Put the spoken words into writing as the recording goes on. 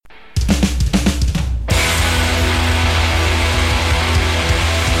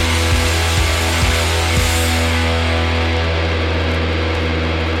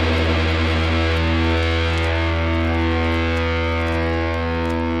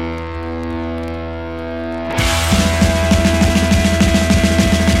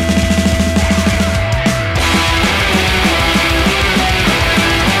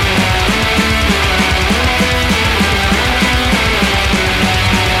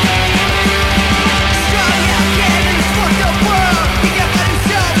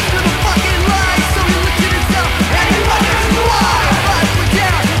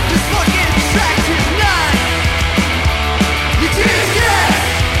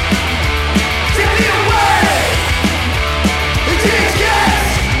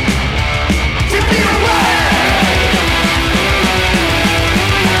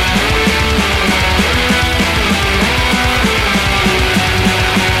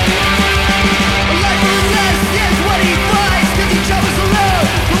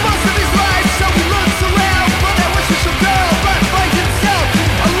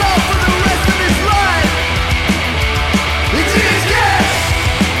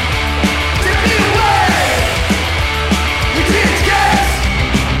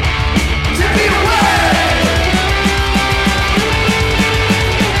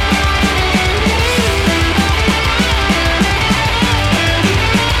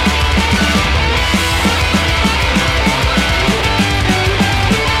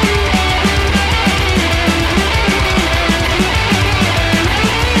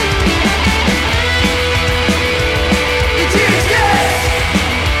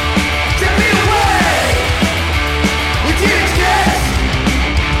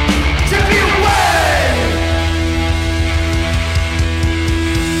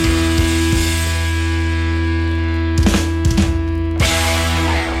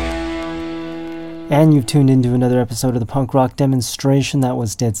And you've tuned into another episode of the Punk Rock Demonstration. That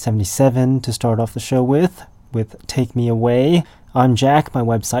was Dead 77 to start off the show with Take Me Away. I'm Jack, my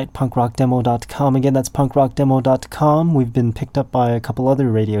website, punkrockdemo.com. Again, that's punkrockdemo.com. We've been picked up by a couple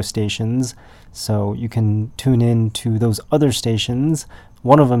other radio stations, so you can tune in to those other stations.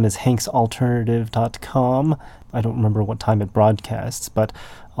 One of them is hanksalternative.com. I don't remember what time it broadcasts, but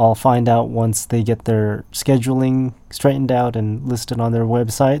I'll find out once they get their scheduling straightened out and listed on their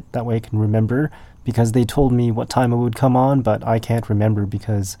website. That way I can remember, because they told me what time it would come on, but I can't remember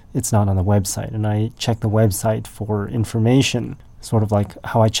because it's not on the website, and I check the website for information. Sort of like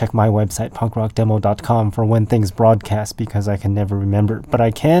how I check my website, punkrockdemo.com, for when things broadcast, because I can never remember. But I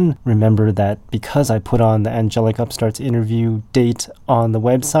can remember that because I put on the Angelic Upstarts interview date on the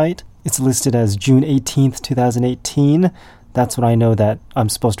website, it's listed as June 18th, 2018. That's when I know that I'm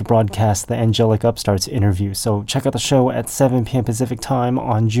supposed to broadcast the Angelic Upstarts interview. So check out the show at 7 p.m. Pacific time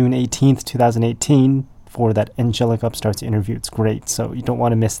on June 18th, 2018 for that Angelic Upstarts interview. It's great, so you don't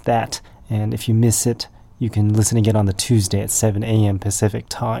want to miss that. And if you miss it, you can listen again on the Tuesday at 7 a.m. Pacific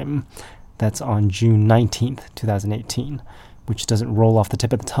time. That's on June 19th, 2018, which doesn't roll off the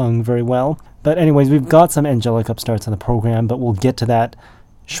tip of the tongue very well. But anyways, we've got some Angelic Upstarts on the program, but we'll get to that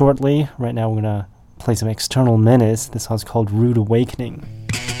shortly. Right now we're going to play some External Menace. This song's called Rude Awakening.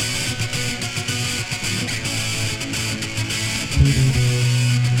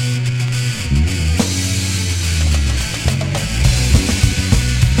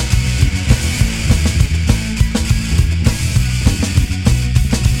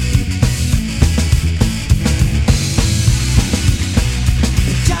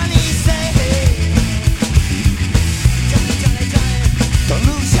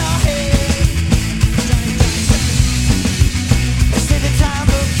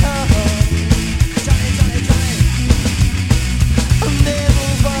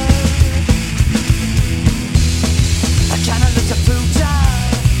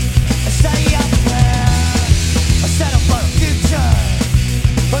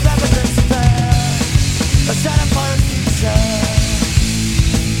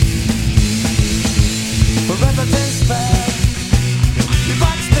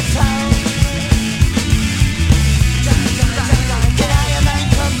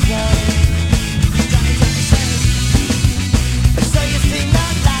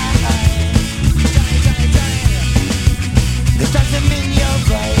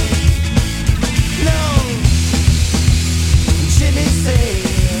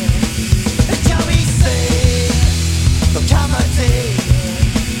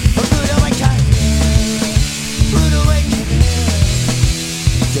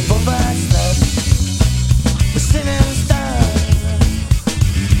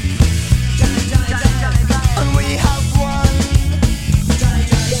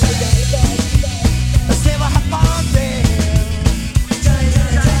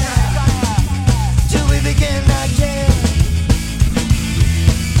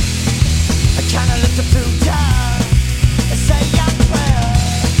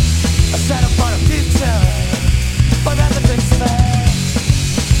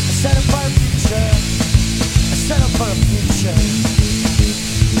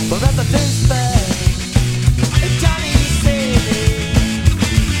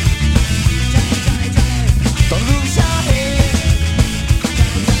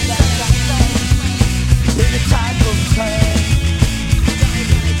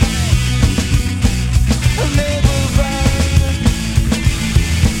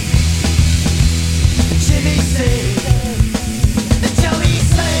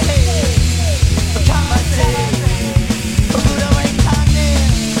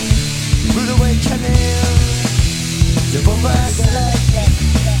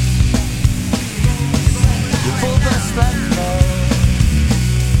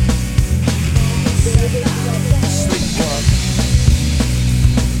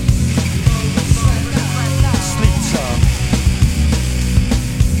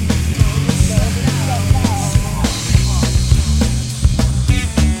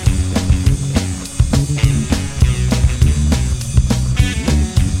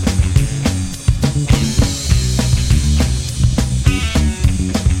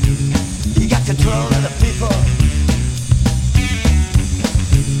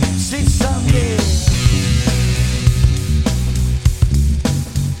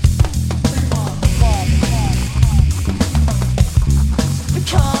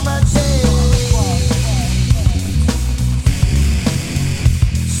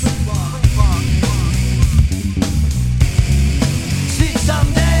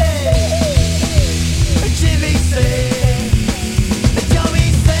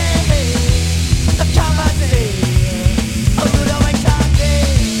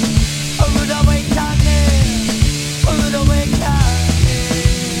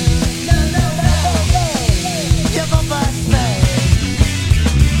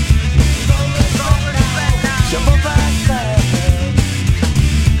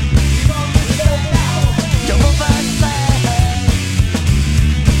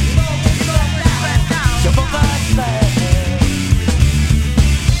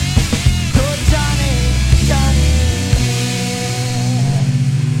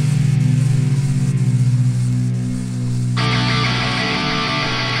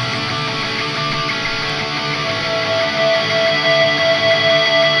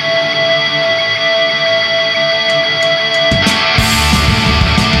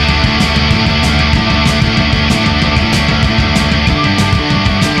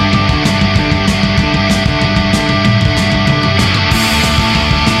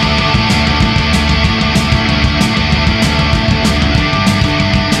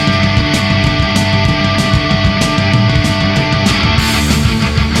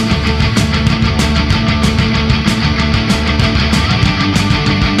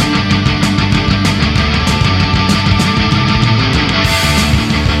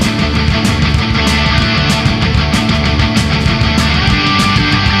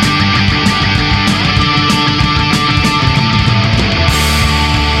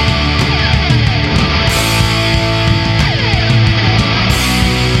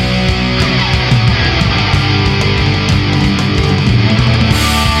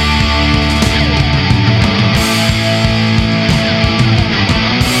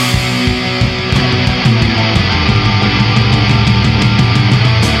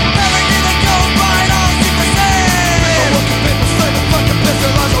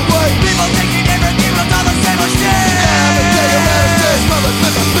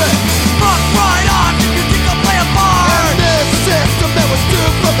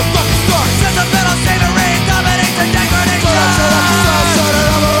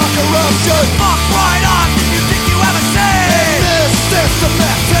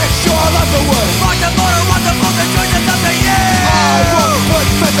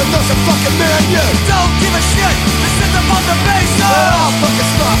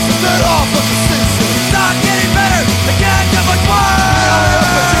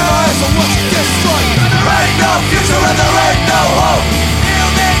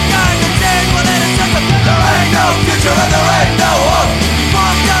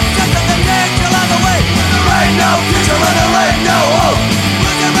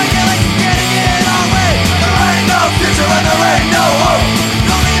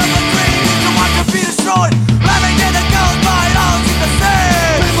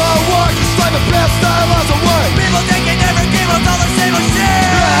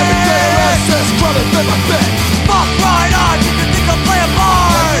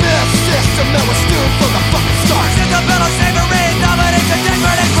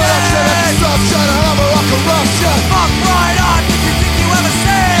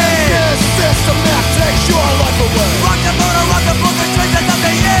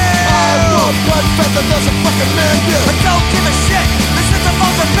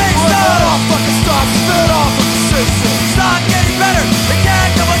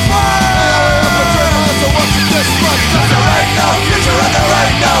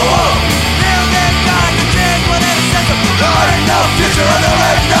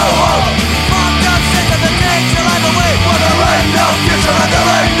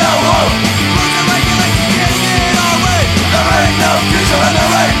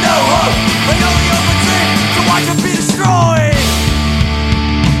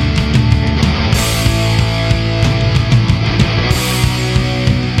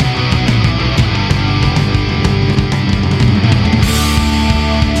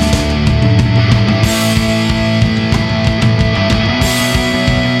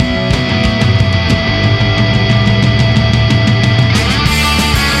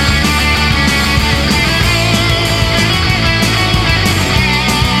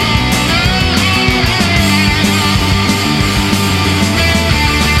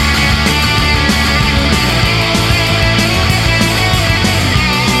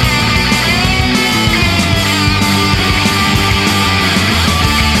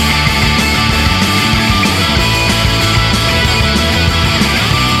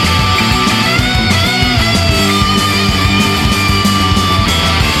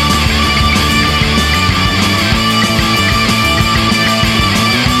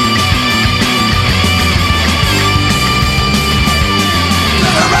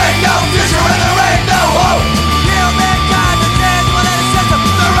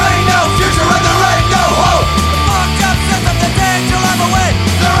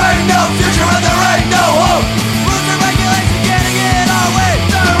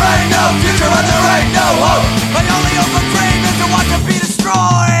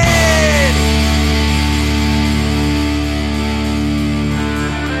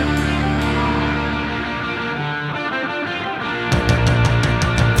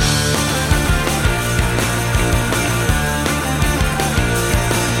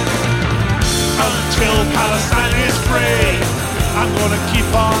 Until Palestine is free, I'm gonna keep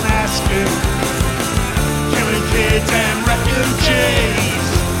on asking. Killing kids and refugees,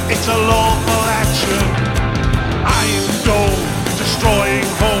 it's a lawful action. Iron Dome, destroying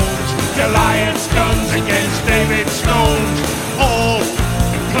homes, Goliath's guns against David Stones, all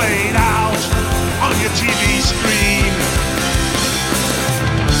played out on your TV screen.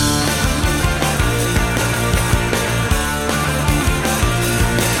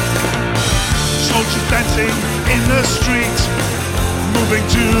 Soldiers dancing in the street, moving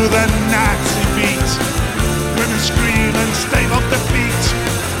to the Nazi beat. Women scream and stave off defeat.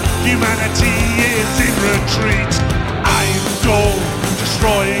 Humanity is in retreat. Iron Dome,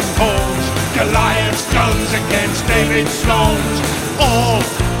 destroying homes, Goliath's guns against David Stones, all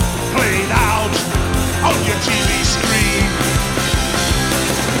played out on your TV screen.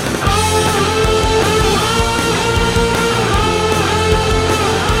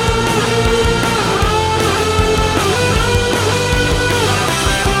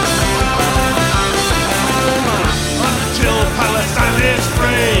 Until Palestine is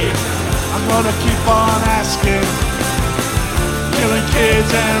free, I'm gonna keep on asking. Killing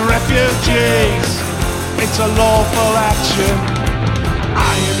kids and refugees, it's a lawful action.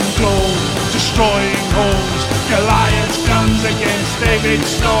 Iron Dome, destroying homes, Goliath's guns against David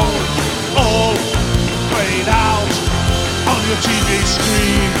Stones, all played out on your TV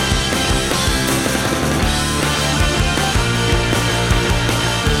screen.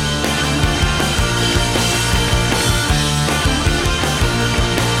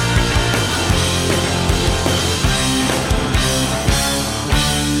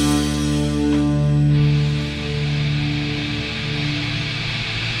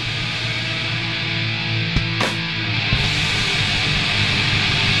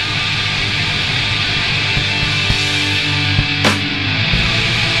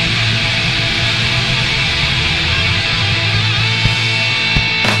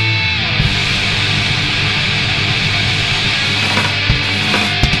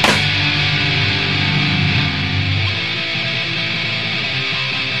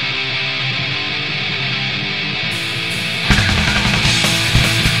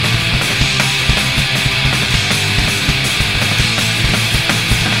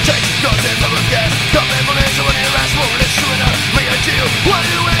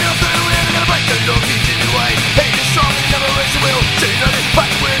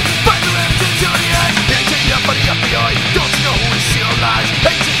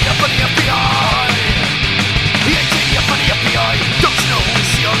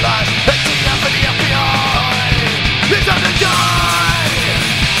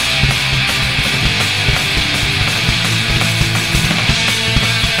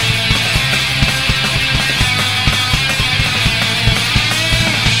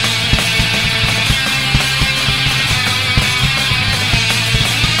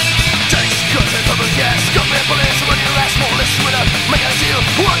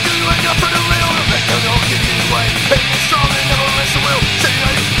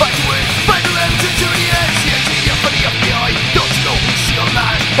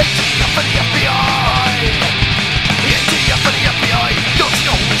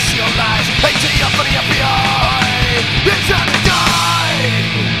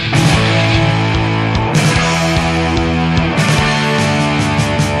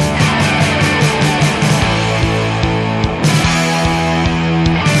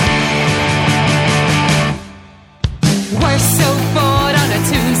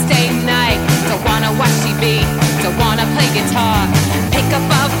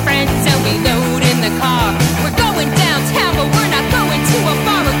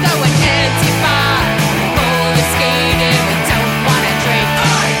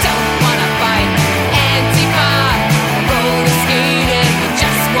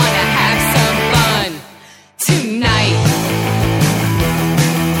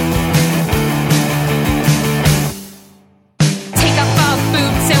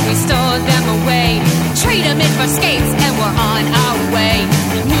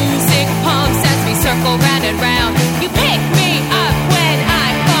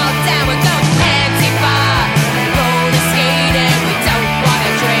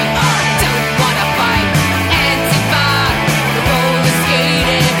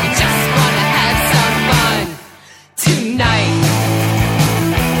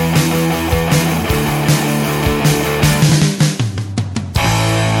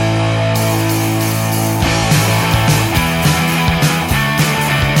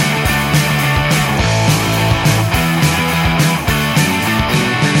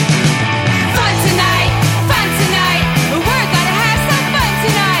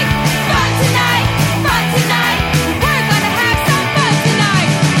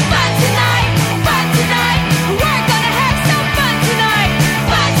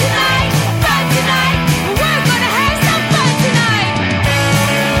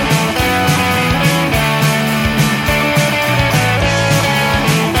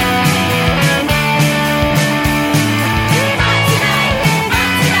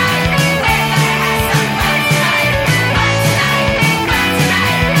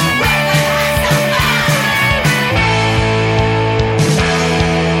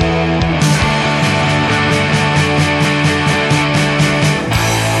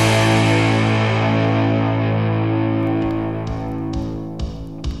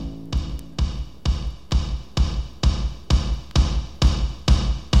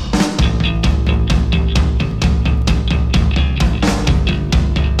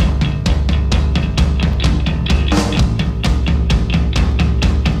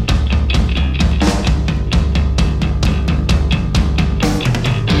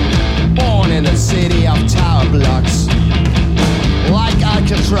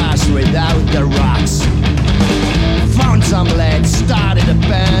 out the rocks. Found some lead, started a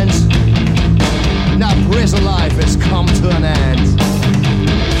band. Now prison life has come to an end.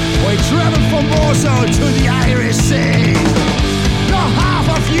 We traveled from Warsaw to the Irish Sea. Now half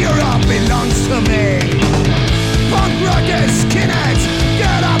of Europe belongs to me. Punk rockers, skinheads,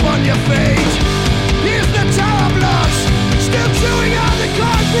 get up on your feet. Here's the tower blocks, still chewing on the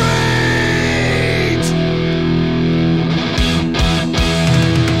concrete.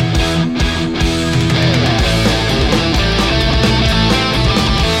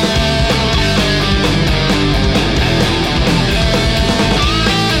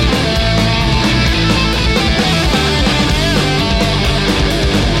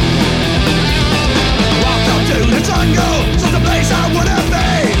 Jungle, just a place I wanna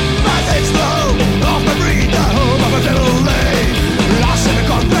be. But it's low, off my breed, the home of a little lady. Lost in a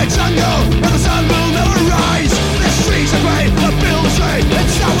concrete jungle, where the sun will never rise. The streets are grey, the buildings straight,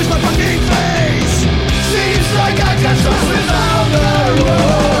 it's always my fucking face. Seems like I can't trust without the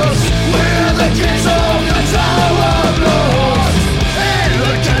rules. We're the kids of the Tower Blues. In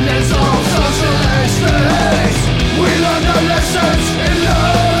the canyons of socialist states, we learn the lessons in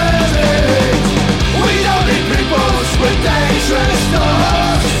love and hate. We don't need peoples with dangerous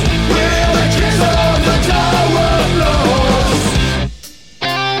thoughts. We're the kids of the Tower Blues.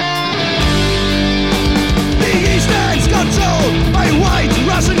 The East End's controlled by white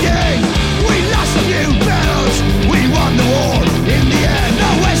Russian gang. We lost a few battles, we won the war in the end.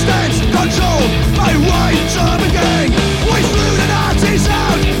 The West End's controlled by white German gang. We threw the Nazis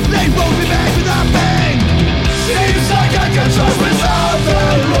out, they won't be back without bang. Seems like I can trust without the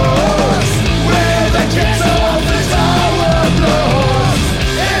rules. We're the kids of the Tower Blues.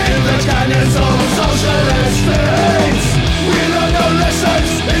 In the canyons of socialist states, we learn no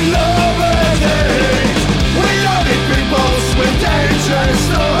lessons in love and hate. We don't need peoples with dangerous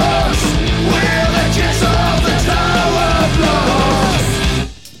thoughts. We're the kids of the Tower Blues.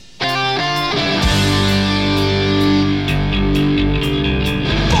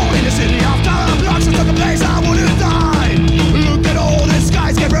 Born in the city of Tower Blocks, I took a place I wouldn't die. Look at all the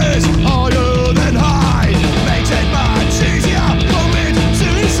skyscrapers, higher than high. Makes it much easier to commit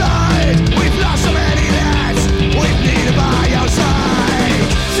suicide. We've lost so many lads, we need to buy outside.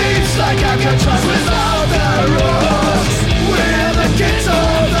 Seems like I can trust without the rules. We're the kids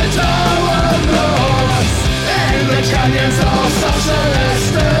of the Tower Blues. In the canyons of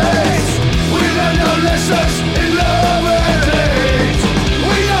socialist states, we learn no lessons in love and hate.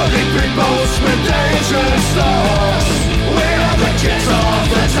 We don't need peoples with dangerous thoughts. We are the kids of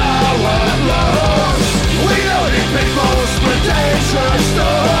the Tower Blues. We don't need peoples with dangerous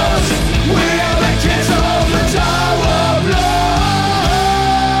thoughts. We are the kids of the Tower Blues.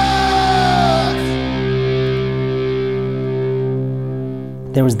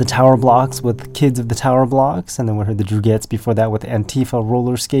 There was the Tower Blocks with Kids of the Tower Blocks, and then we heard the Drugettes before that with Antifa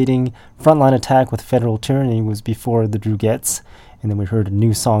Roller Skating. Frontline Attack with Federal Tyranny was before the Drugettes, and then we heard a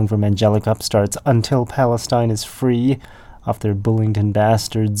new song from Angelic Upstarts, Until Palestine is Free, off their Bullington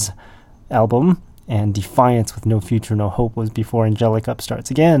Bastards album, and Defiance with No Future, No Hope was before Angelic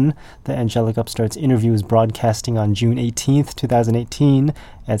Upstarts. Again, the Angelic Upstarts interview is broadcasting on June 18th, 2018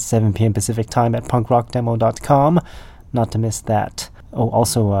 at 7 p.m. Pacific Time at punkrockdemo.com. Not to miss that. Oh,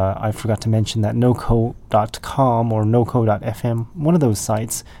 also, I forgot to mention that noco.com or noco.fm, one of those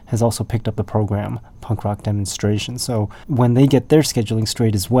sites, has also picked up the program, Punk Rock Demonstration. So when they get their scheduling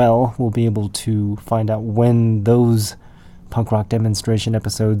straight as well, we'll be able to find out when those Punk Rock Demonstration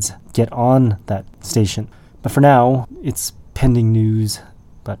episodes get on that station. But for now, it's pending news,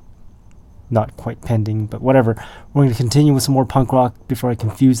 but not quite pending, but whatever. We're going to continue with some more punk rock before I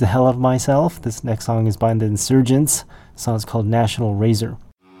confuse the hell out of myself. This next song is by the Insurgents. The song is called National Razor.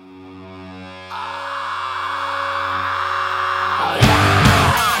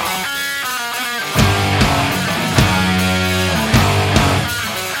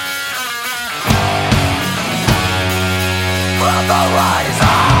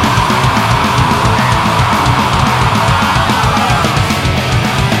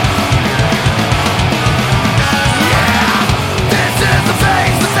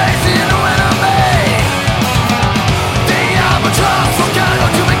 Face the enemy. The albatross will cut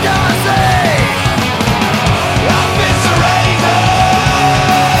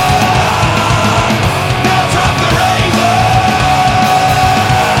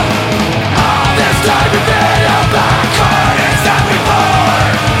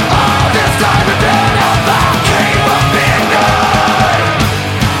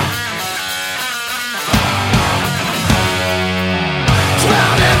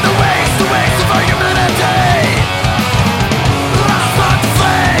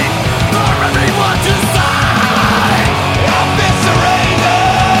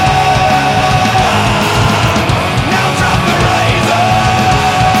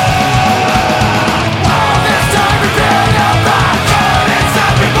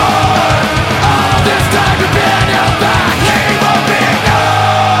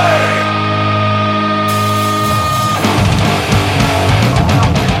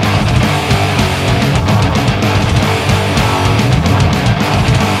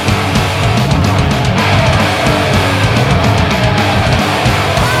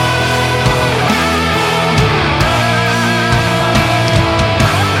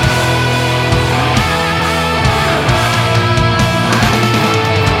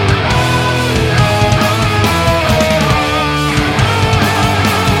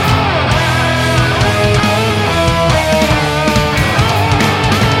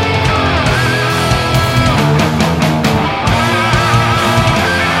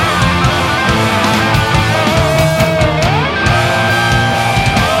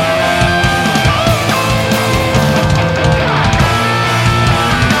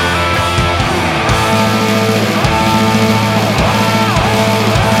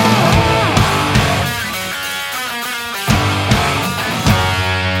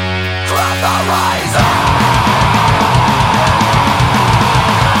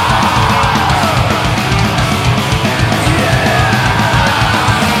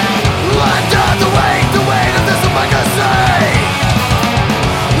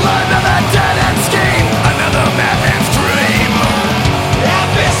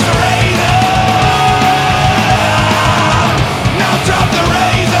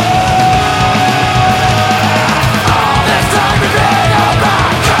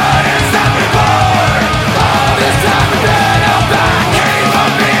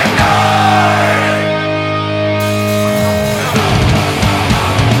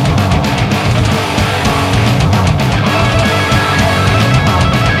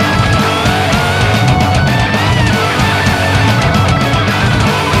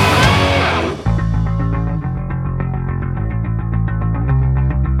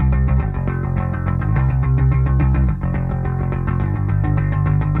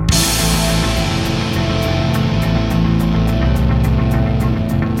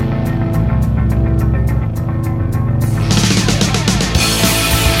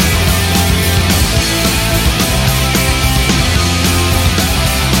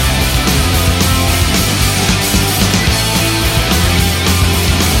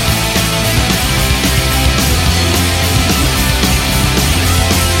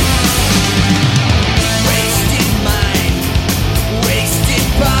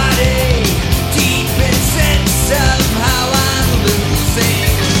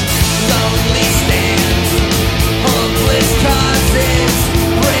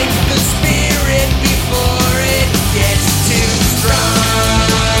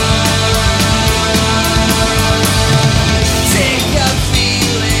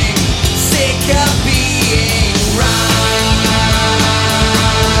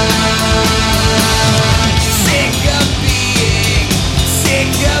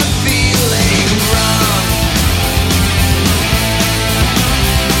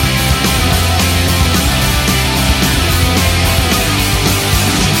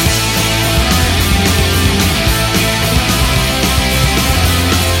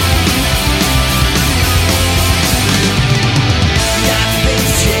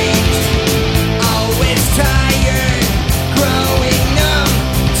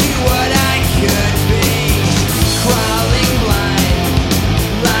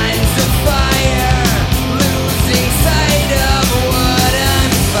Lines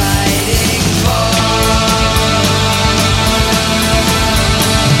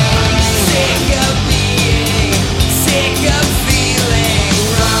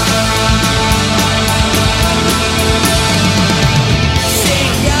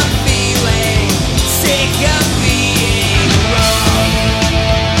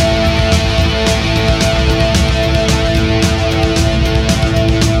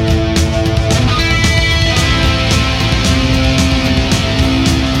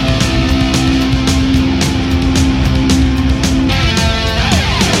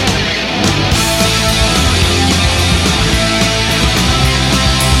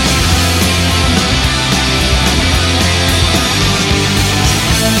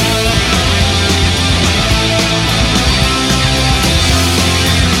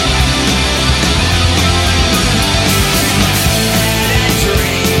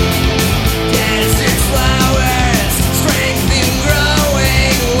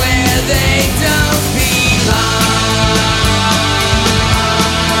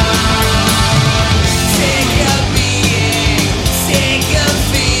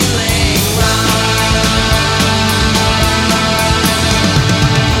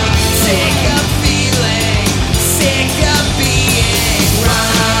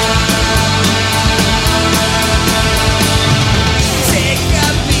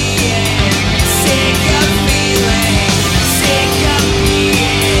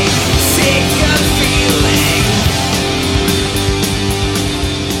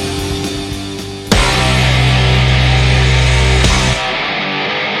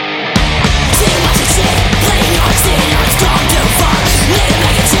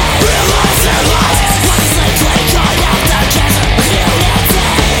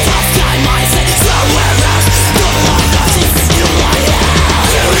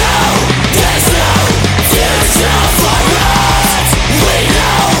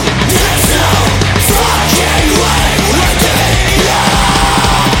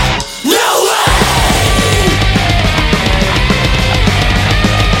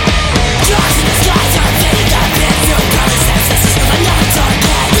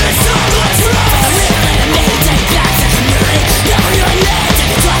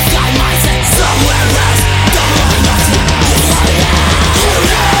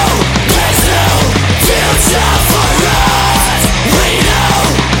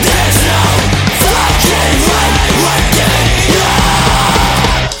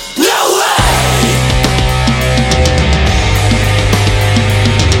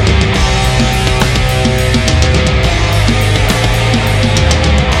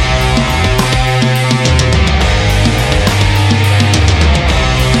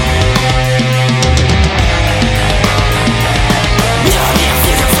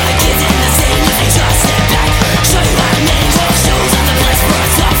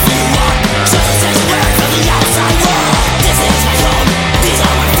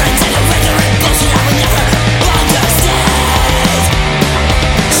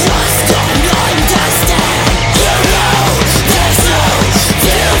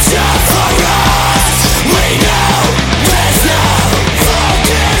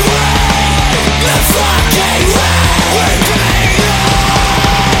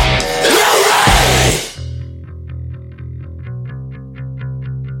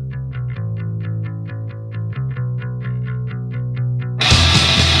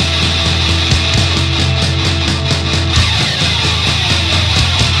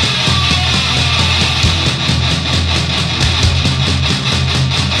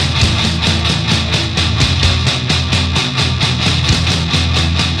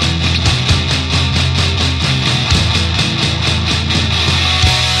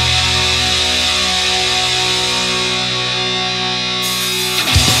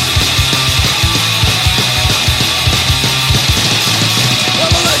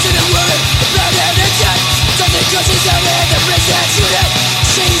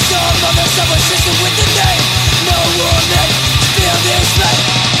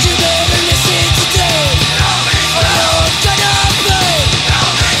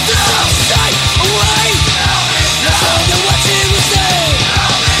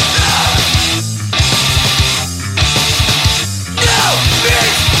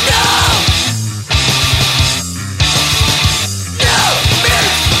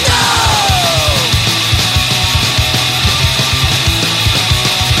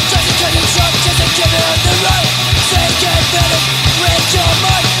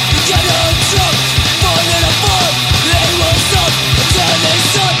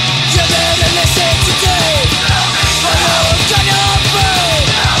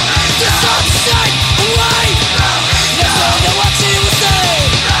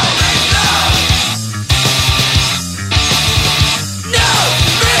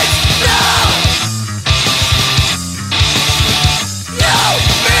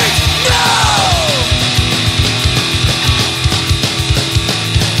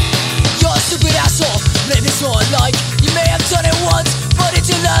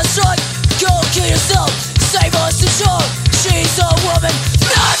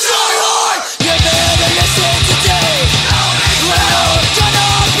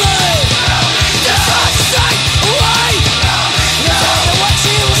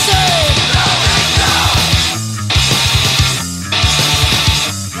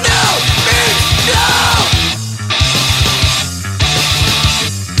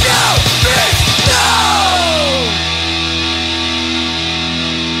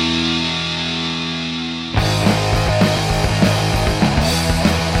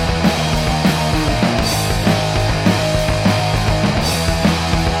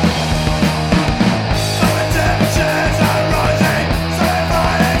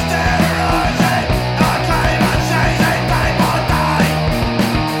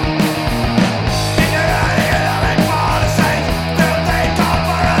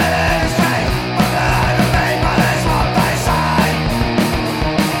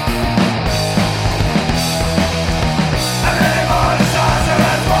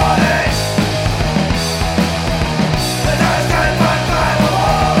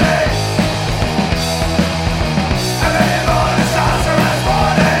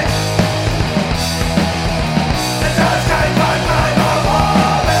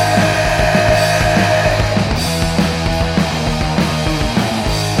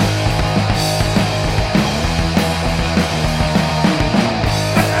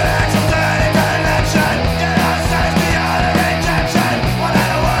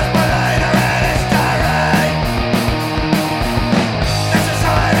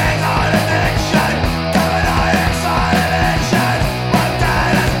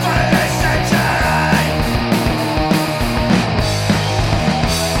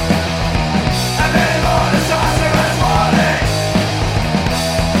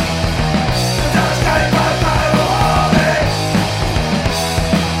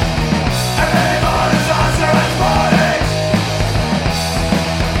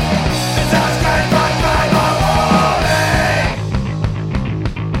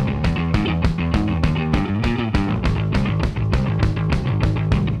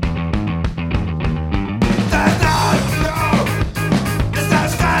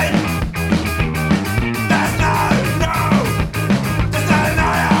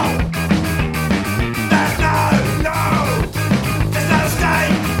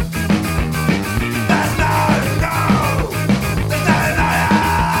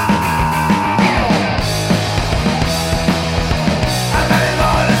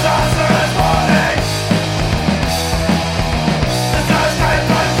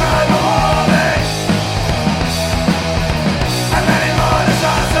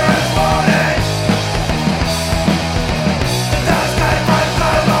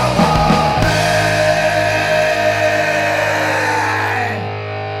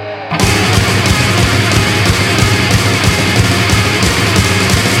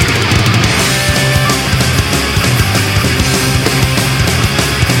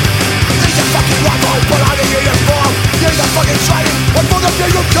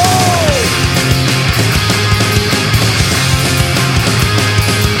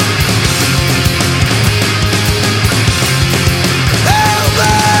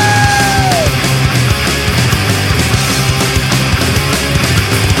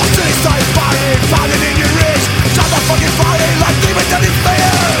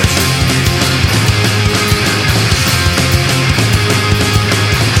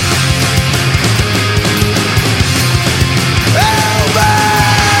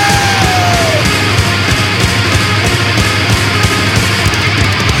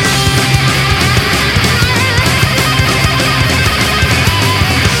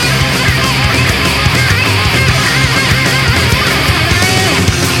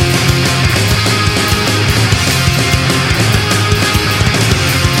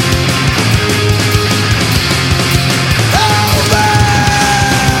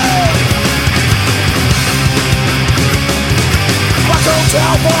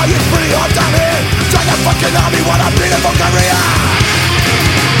Can I be what I'm needed for career?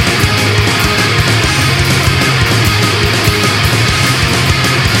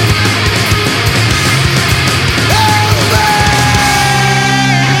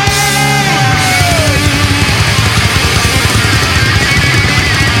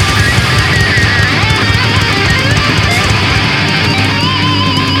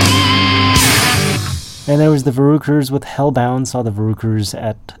 And there was the Verrukers with Hellbound. Saw the Verrukers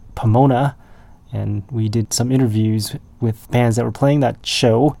at Pomona, and we did some interviews with bands that were playing that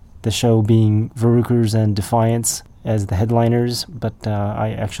show, the show being Verrukers and Defiance as the headliners, but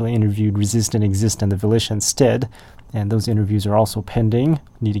I actually interviewed Resist and Exist and The Volition instead, and those interviews are also pending.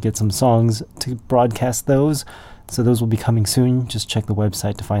 Need to get some songs to broadcast those, so those will be coming soon. Just check the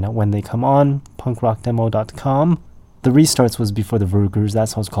website to find out when they come on, punkrockdemo.com. The Restarts was before the Verrukers. That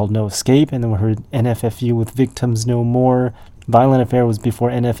song's called No Escape. And then we heard NFFU with Victims No More. Violent Affair was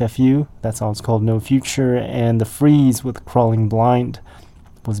before NFFU. That song's called No Future. And The Freeze with Crawling Blind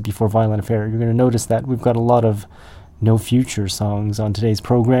was before Violent Affair. You're going to notice that we've got a lot of No Future songs on today's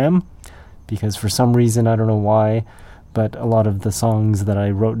program, because for some reason, I don't know why, but a lot of the songs that I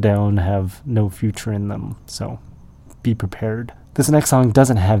wrote down have No Future in them. So be prepared. This next song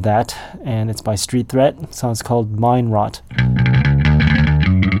doesn't have that, and it's by Street Threat. The song's called Mind Rot.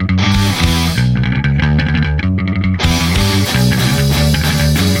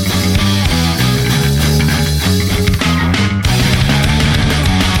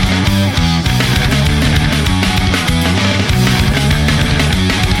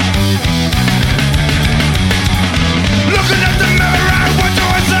 Looking at the mirror, what do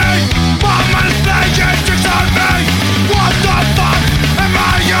I see? My manifestation tricks on me. What the fuck am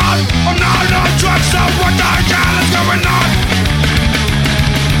I on? I'm not on drugs, so what the hell is going on?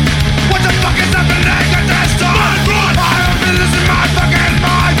 What the fuck is happening at this time? I have been losing my fucking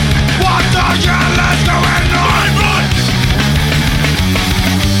mind. What the hell is going on?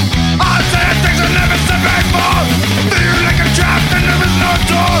 I'm saying things I never said before. Feel like I'm trapped and there is no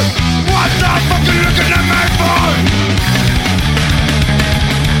door. What the fuck are you looking at me for?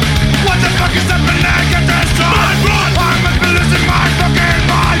 What the fuck is happening at this time? I must be losing my fucking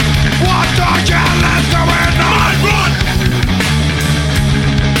mind. What the hell is going on?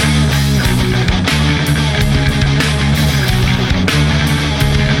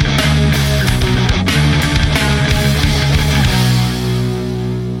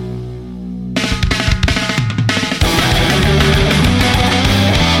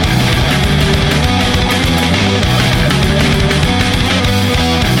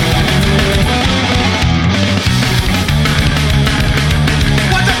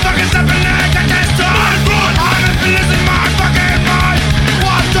 What the fuck is happening at this time? I must be losing my fucking mind.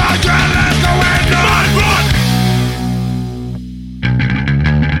 What the hell is going on?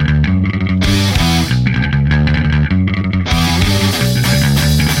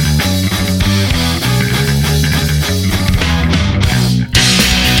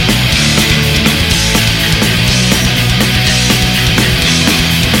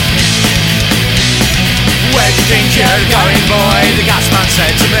 Where do you think you're going, boy? The gas man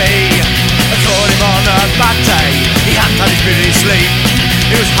said to me. I caught him on a bad day. He hadn't had his beauty sleep.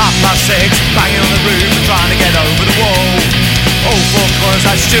 It was 6:30, banging on the roof and trying to get over the wall. All four corners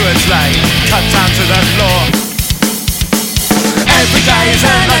at Stuart's Lane, cut down to the floor. Every day is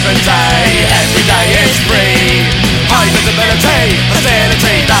an open day. Every day is free. High visibility,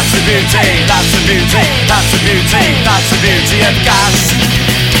 hostility. That's the beauty. That's the beauty. That's the beauty. That's the beauty of gas.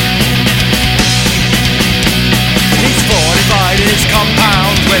 He's fortified his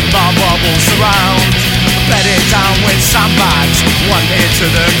compound with barbed wire surround. Bedded down with sandbags, one ear to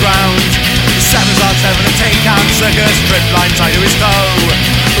the ground. 7's 7 and tin can circus, strip line tied to his toe.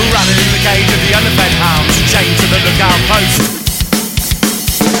 Running in the cage of the underfed hounds, chained to the lookout post.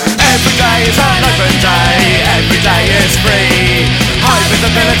 Every day is an open day, every day is free. High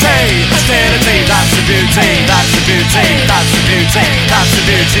visibility, hostility, that's the beauty, that's the beauty, that's the beauty, that's the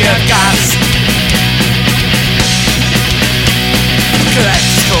beauty of gas.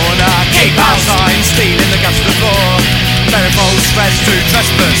 Collects corner, keep out signs, stealing the gas to the floor. Manifold stretch to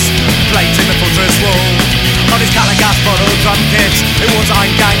trespass, plate in the fortress wall. On his Callan gas bottle drum kit, it was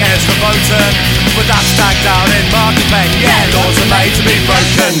Eingang as verboten. But that's tagged down in Market Pen, yeah, laws are made to be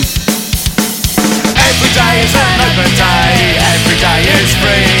broken. Every day is an open day, every day is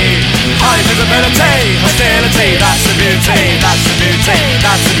free. High visibility, hostility, that's the beauty, that's the beauty,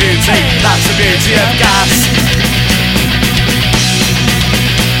 that's the beauty, that's the beauty of gas.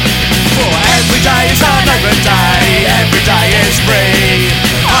 For every day is an open day, every day is free.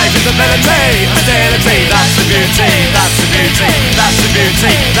 High visibility, hostility, that's the beauty, that's the beauty, that's the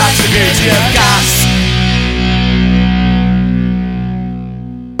beauty, that's the beauty of gas.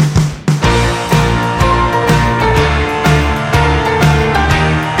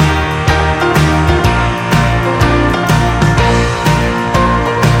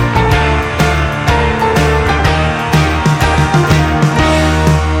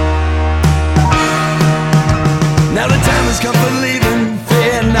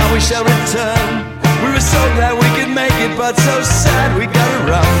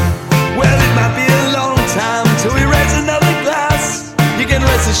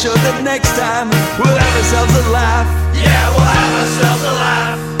 rest assured that next time we'll have ourselves a laugh. Yeah, we'll have ourselves a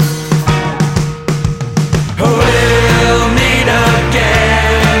laugh. We'll meet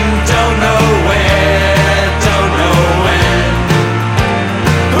again, don't know where, don't know when.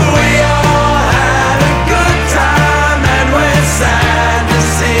 We all had a good time and we're sad to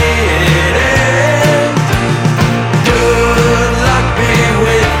see it end. Good luck be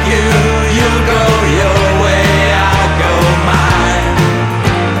with you, you go your way, I'll go mine.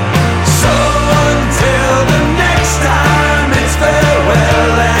 So until the next time, it's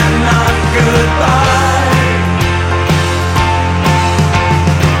farewell and not goodbye.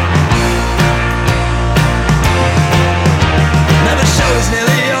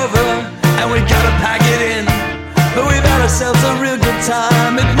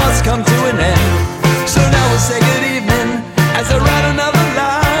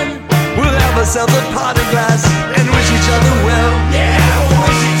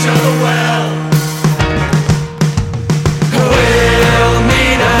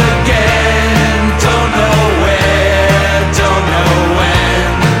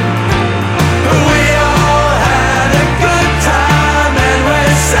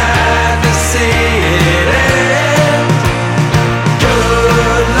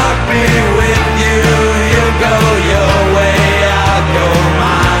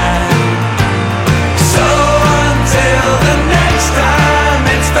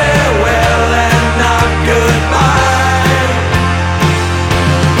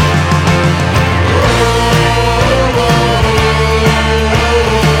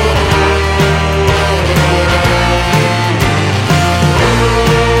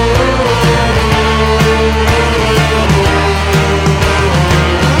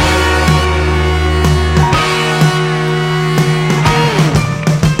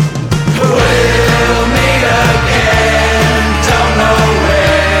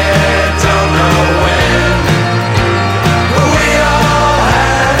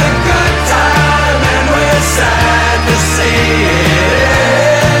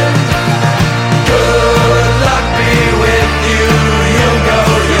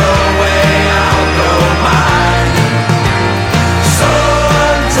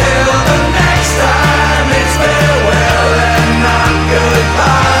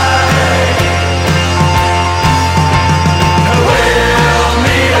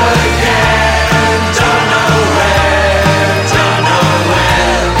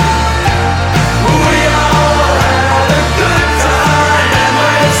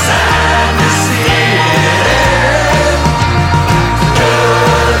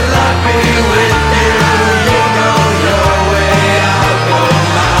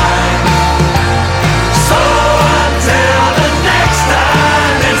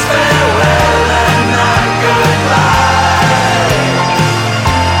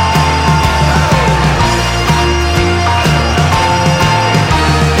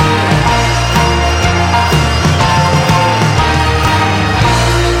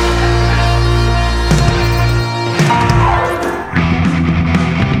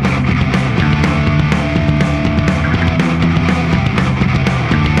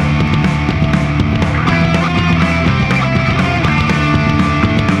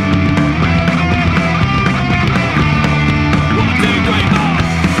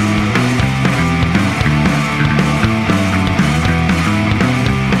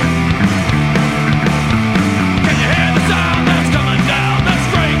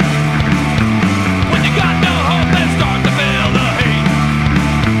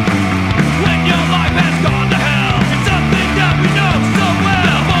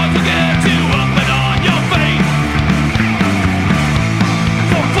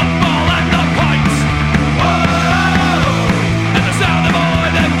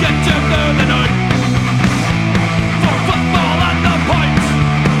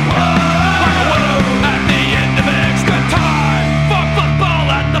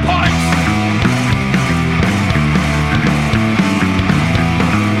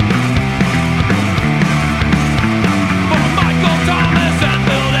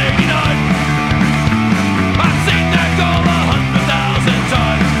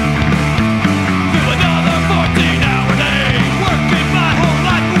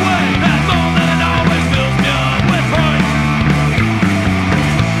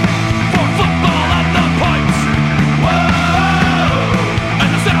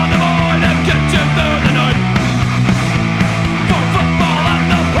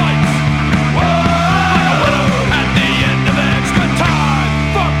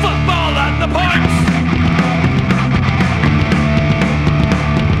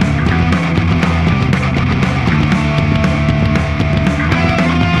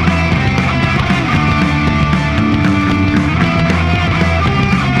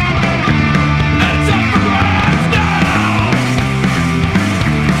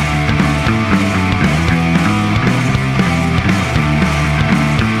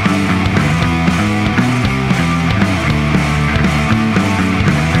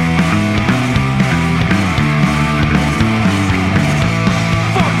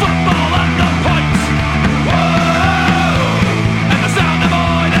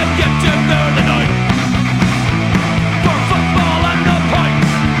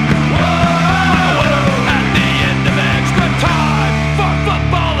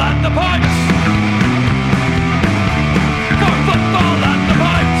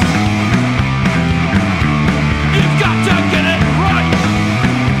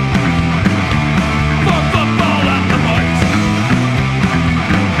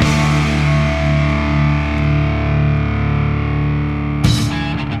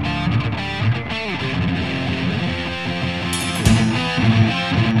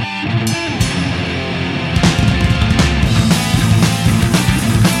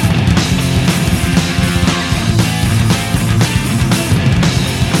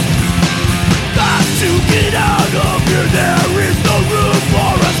 get out of here. There is no room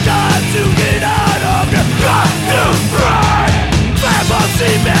for us. Got to get out of here. Got to fly.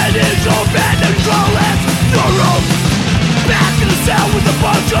 Fantasy manage your abandoned control your room. Back in the cell with a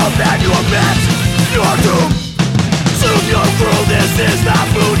bunch of manual bets. You're doomed. Soon you're through. This is not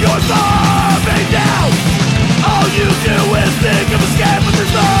food you're starving now. All you do is think of escape, but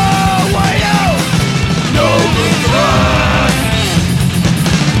there's no way out. No regret.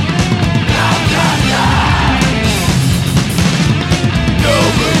 No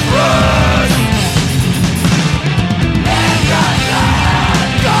regret.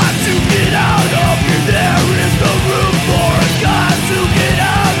 Got to get out of here. There is no room for us. Got to get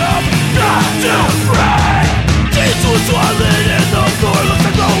out of. Got to pray. Teach was toilet and the floor looks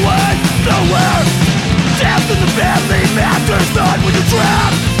like no way, nowhere. Death in the family matters not when you're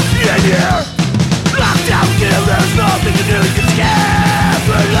trapped in here. Locked down kill, there's nothing to do. You can scare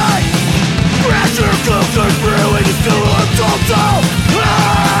for life. Pressure cookers brewing is still a total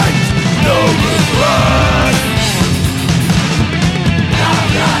hate. No regret.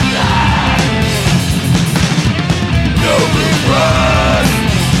 No regret.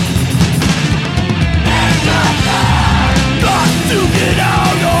 Got to get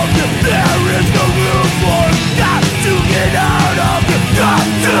out of here. There is no room for it. Got to get out of here. Got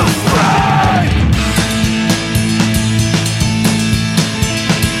to pray.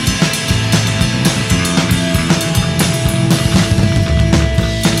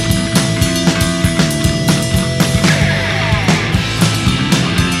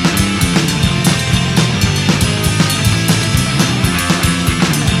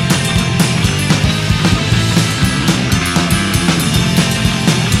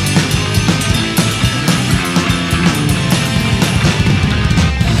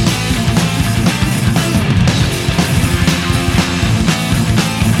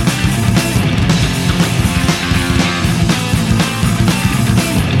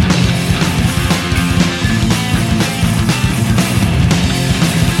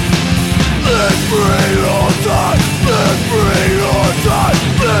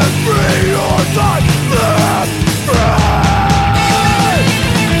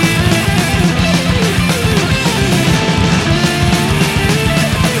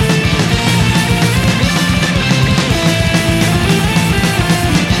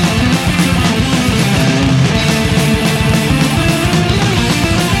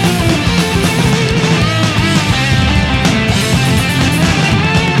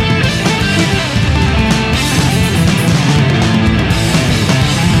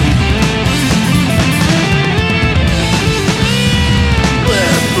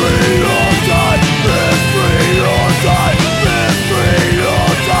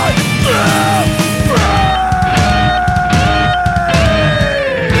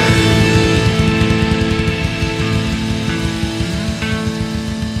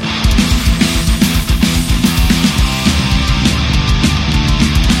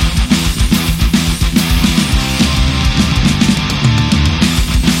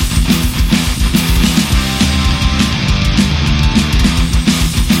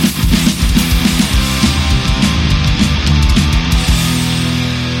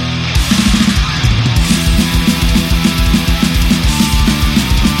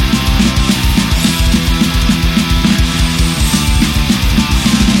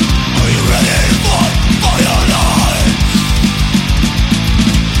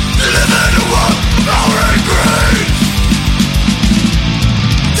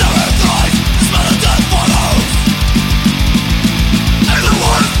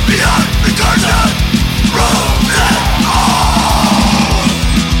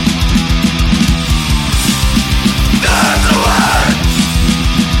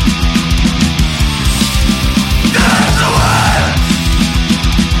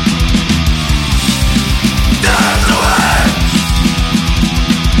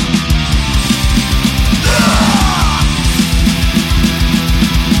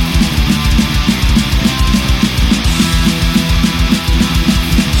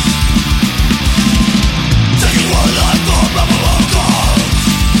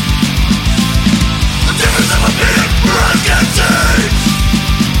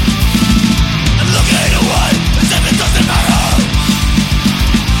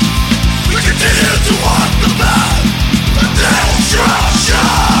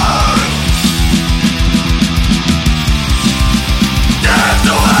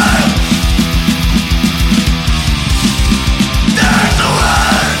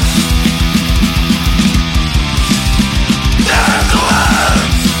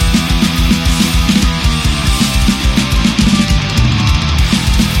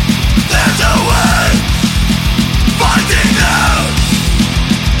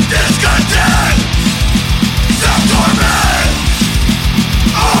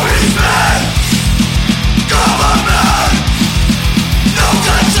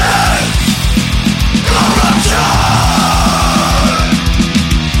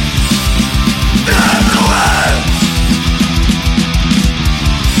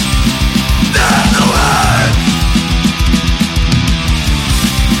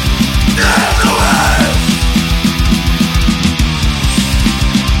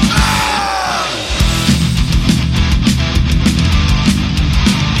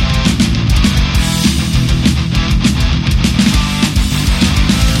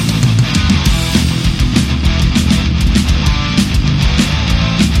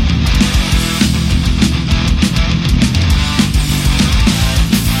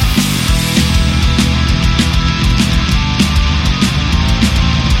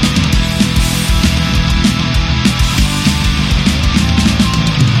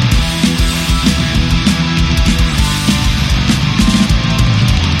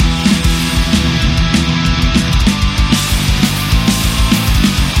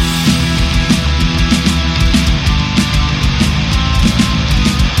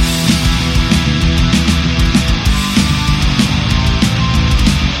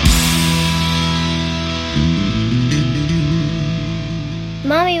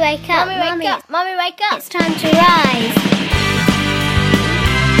 Mummy, wake up. Mummy, wake up. Mummy, wake up. It's time to rise.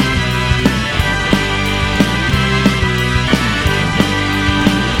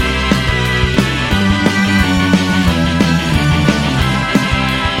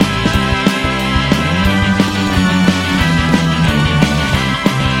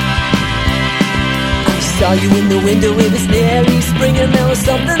 Saw you in the window, it was nearly spring and there was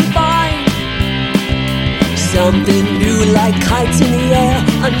something fine. Something new like kites in the air,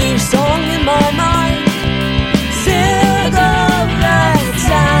 a new song in my mind. Cigarettes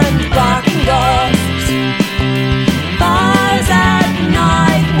and barking dogs, fires at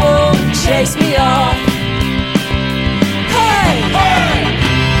night won't chase me off. Hey! Hey!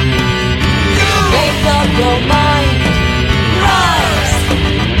 Make up your mind, rise.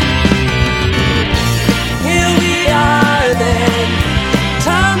 Here we are then,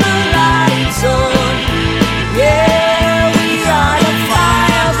 turn the lights on. Yeah, we are the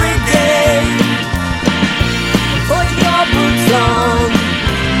fire brigade. Put your boots on,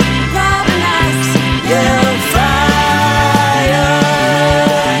 grab an axe, yell fire.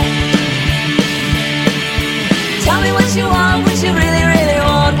 Tell me what you want, what you really, really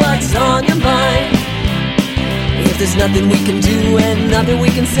want, what's on your mind. If there's nothing we can do and nothing we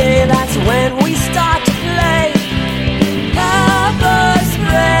can say, that's when we start to play. Pepper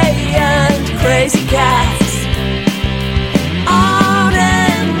spray and crazy cats, on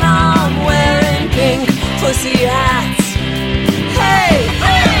and on wearing pink pussy hats. Hey!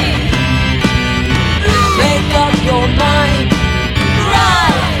 Hey! Make up your mind,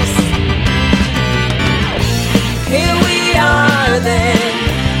 rise. Here we are then,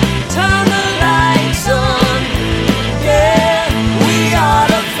 turn the lights on. Yeah, we are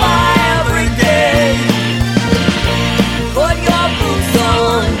the fire brigade. Put your boots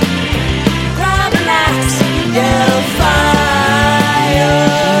on, grab an axe, yell fire.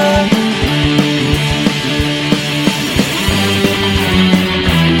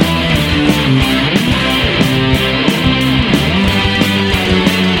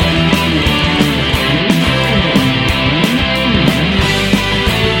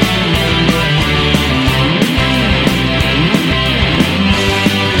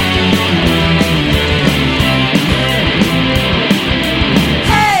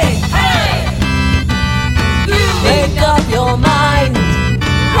 Hey, hey, make up your mind,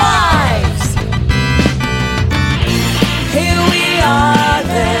 rise. Here we are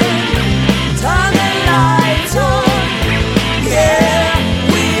then, turn the lights on. Yeah,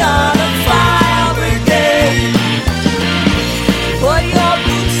 we are the fire brigade. Put your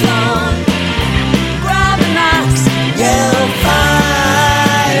boots on, grab an axe, yell fire.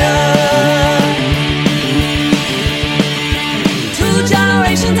 2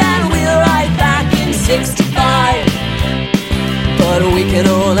 generations and we're right back in 65. But we can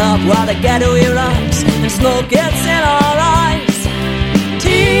hold up while the ghetto erupts and smoke gets in our eyes.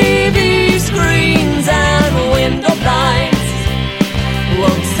 TV screens and window blinds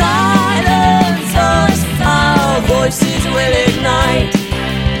won't silence us, our voices will ignite.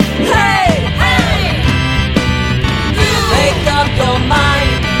 Hey! Hey! Make up your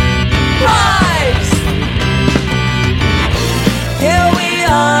mind, rise. Here we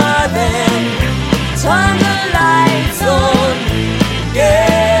are then, turn the lights on.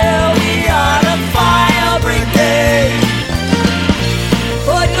 Yeah, we are the fire brigade.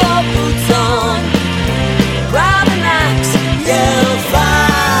 Put your boots on, grab an axe, yell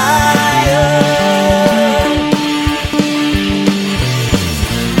fire.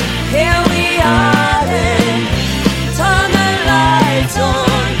 Here we are then, turn the lights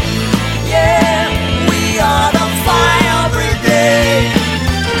on. Yeah, we are the fire brigade.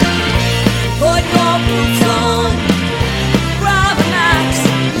 Put your boots on, grab an axe,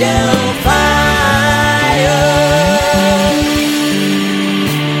 yell fire.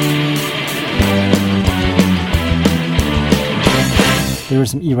 There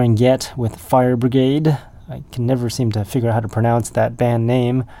was some Iranget with Fire Brigade. I can never seem to figure out how to pronounce that band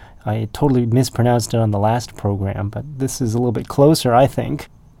name. I totally mispronounced it on the last program, but this is a little bit closer, I think.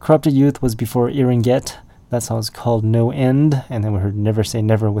 Corrupted Youth was before Iranget. That song was called No End, and then we heard Never Say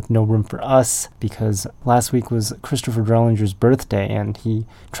Never with No Room for Us, because last week was Christopher Drellinger's birthday, and he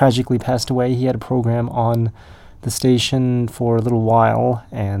tragically passed away. He had a program on the station for a little while,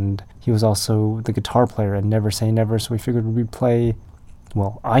 and he was also the guitar player in Never Say Never, so we figured we'd play,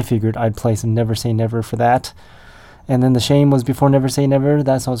 well, I figured I'd play some Never Say Never for that. And then The Shame was before Never Say Never.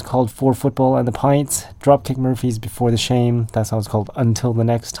 That song was called For Football and the Pints. Dropkick Murphys before The Shame. That song was called Until the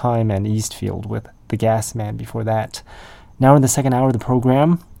Next Time. And Eastfield with The Gas Man before that. Now we're in the second hour of the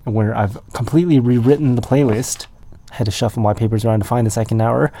program, where I've completely rewritten the playlist. had to shuffle my papers around to find the second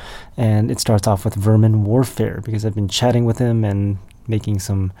hour, and it starts off with Vermin Warfare, because I've been chatting with him and making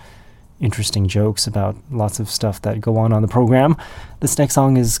some interesting jokes about lots of stuff that go on the program. This next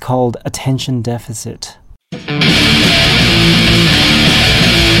song is called Attention Deficit.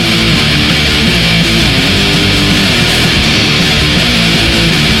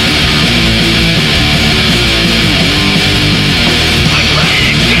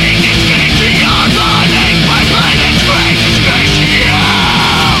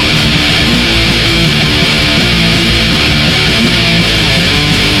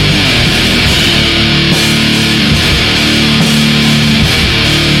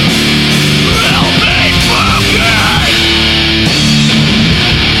 Will be broken.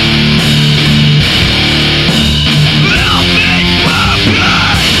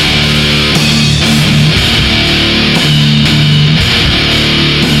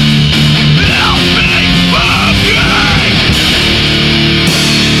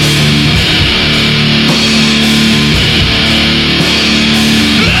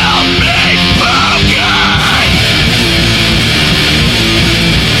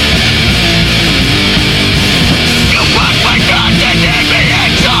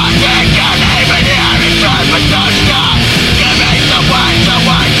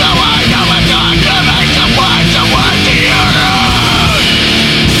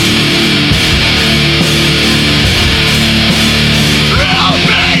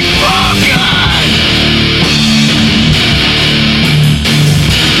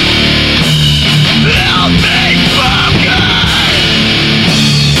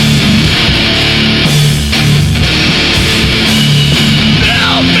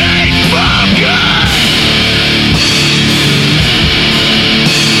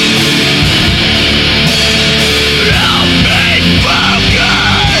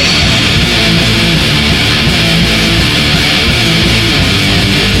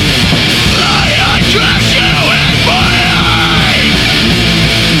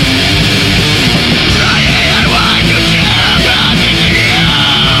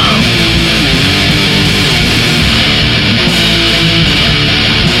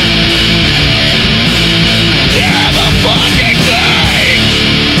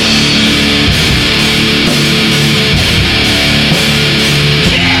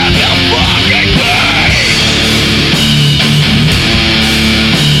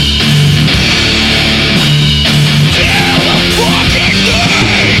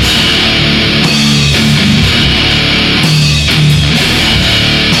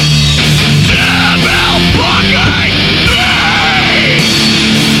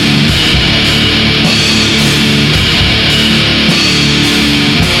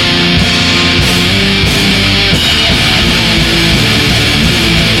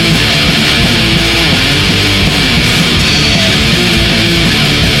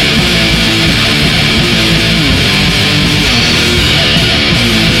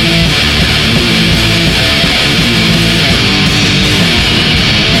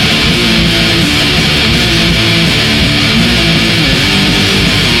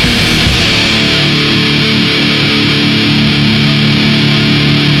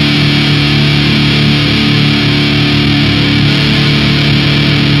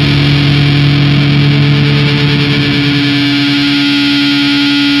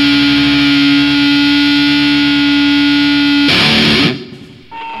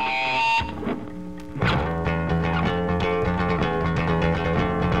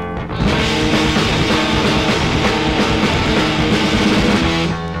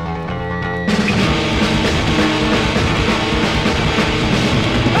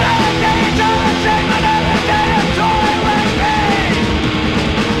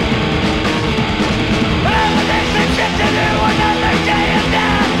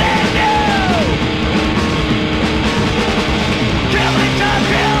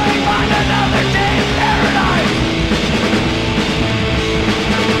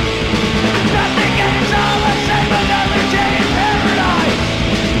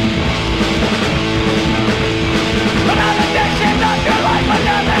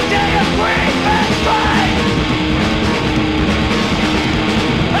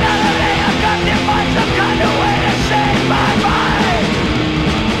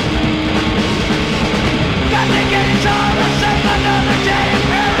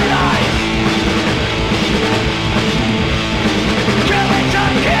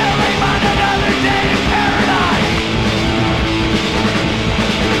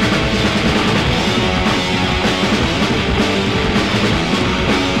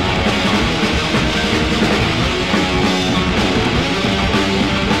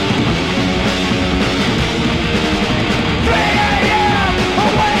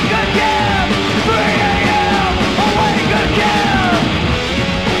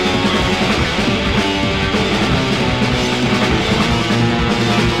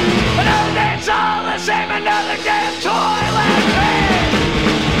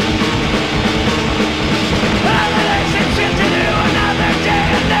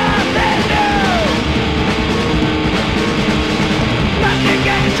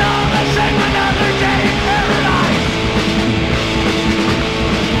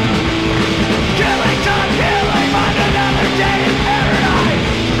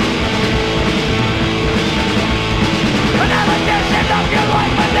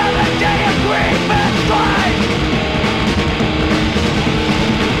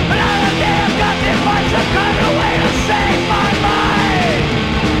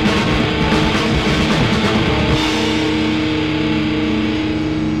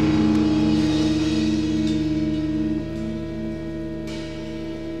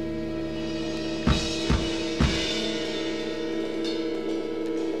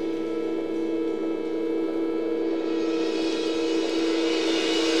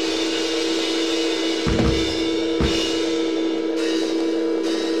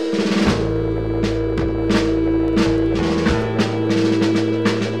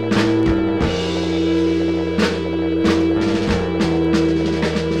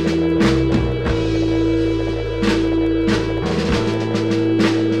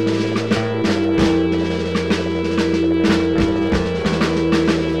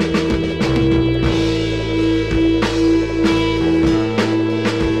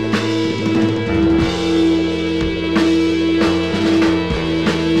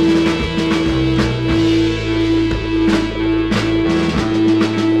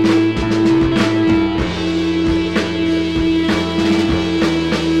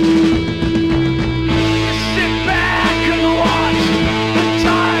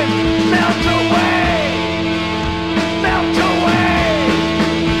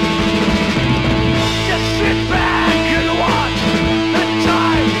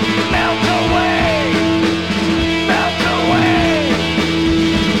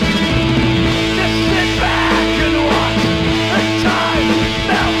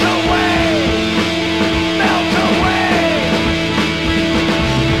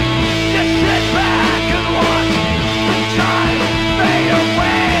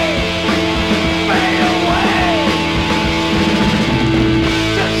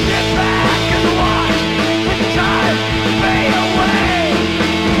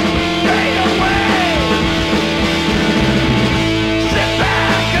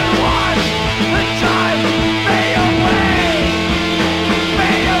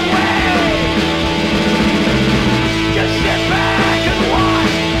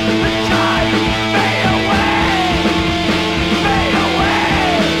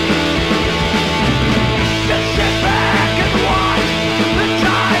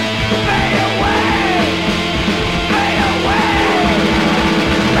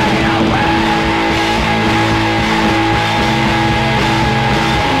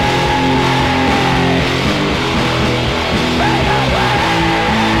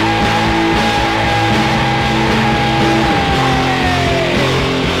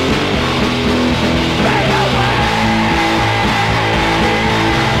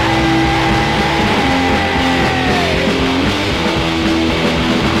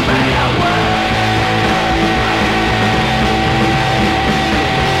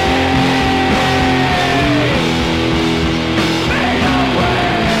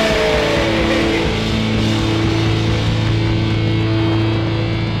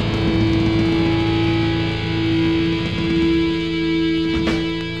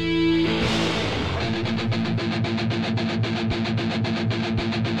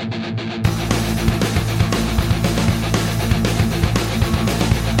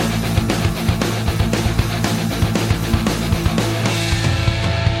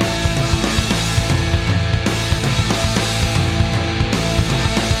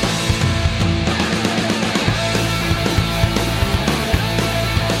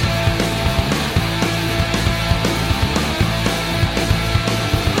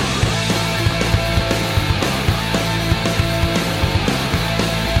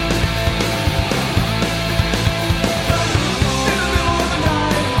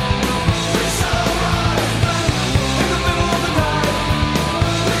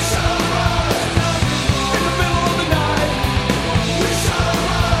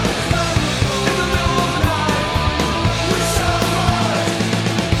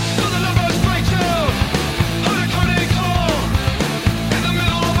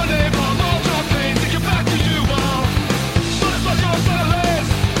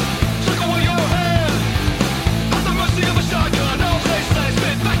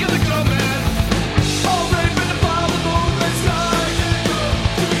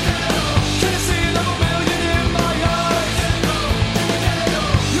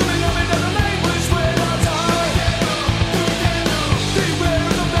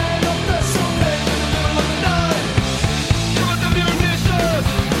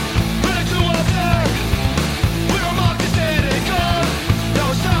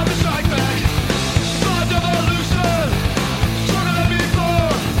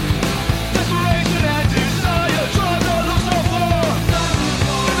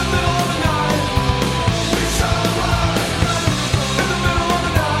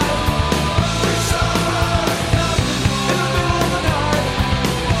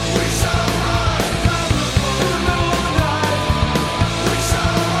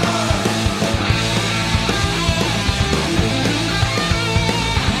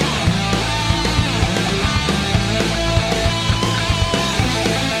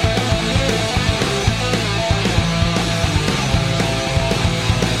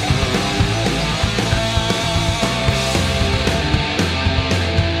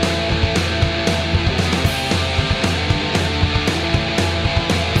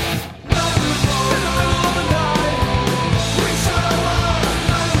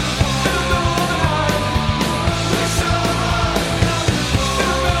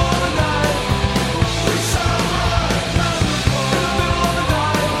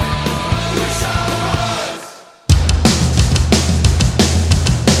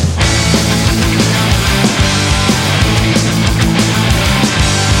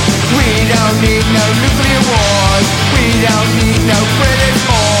 need no nuclear wars. We don't need no British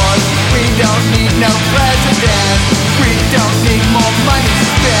wars. We don't need no president. We don't need more money to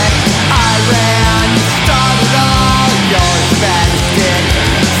spend. Iran started all your Afghanistan.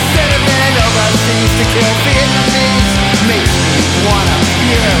 Sentiment overseas to kill Vietnamese makes me wanna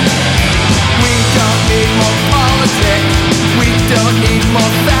fume. We don't need more politics. We don't need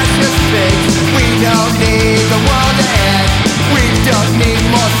more fascist pigs. We don't need the world to end. We don't need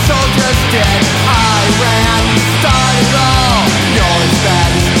more soldiers dead. Iran started all. You're as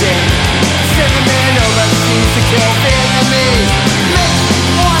bad as dead. Sentiment overseas to kill Vietnamese makes me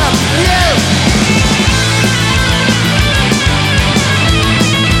wanna puke.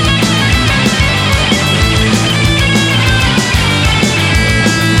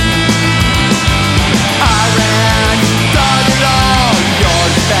 Iran started all. You're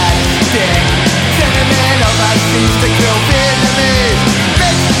as bad as dead. Sentiment overseas to kill Vietnamese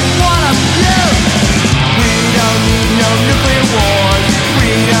makes me wanna puke. We don't need no nuclear wars. We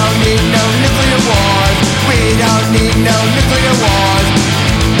don't need no nuclear wars. We don't need no nuclear wars.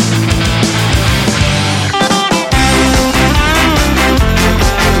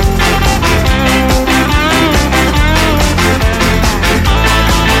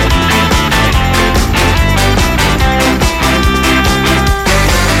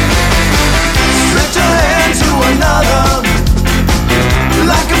 Stretch your hand to another,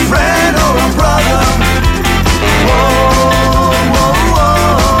 like a friend or a brother. Whoa, whoa, whoa,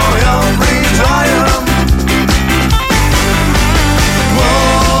 every time. Whoa,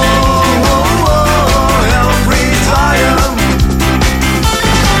 whoa, whoa, every time.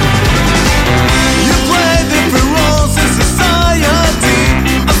 You play different roles in society,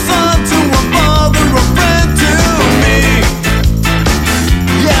 a son to a father, a friend to me.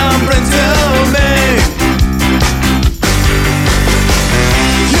 Yeah, a friend to me.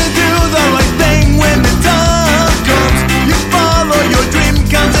 You do the right thing when the time comes. You follow your dream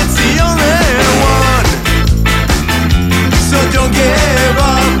 'cause it's the only one. So don't give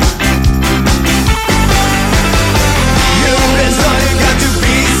up. You've been told you got to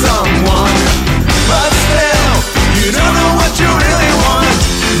be someone, but still you don't know what you really want.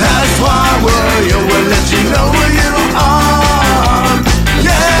 That's why we'll let you know who you are.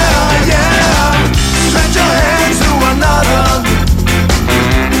 Yeah, yeah. Stretch your hand to another,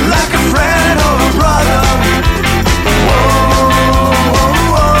 like a friend or a brother. Whoa, whoa,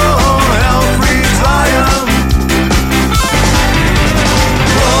 whoa, every time.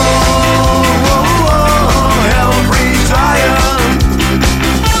 Whoa, whoa, whoa, every time.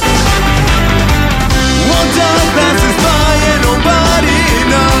 One time passes by and nobody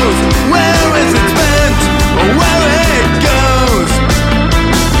knows where is it spent or where it goes.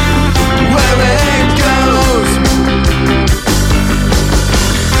 Where it goes.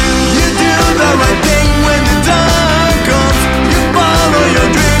 You do the right thing when the time comes. You follow your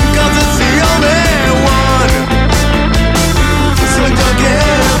dream 'cause it's the only one. So don't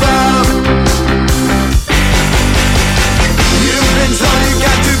give up. You've been told you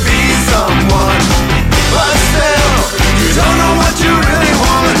got to be someone, but still you don't know what you really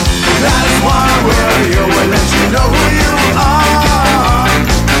want. That's why we're here. We'll let you know who you are.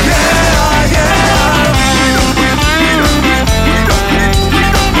 Yeah, yeah.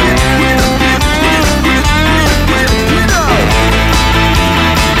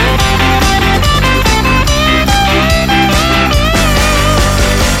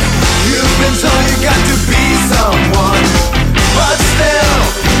 You've been told you got to be someone, but still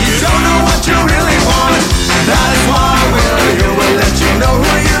you don't know what you really want. That's why we're here. We'll let you know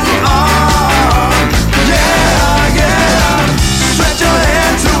who you are. Yeah, yeah. Stretch your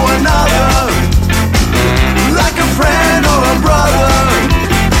hand to another, like a friend or a brother.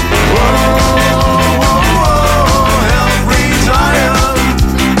 Whoa, whoa, whoa, every time.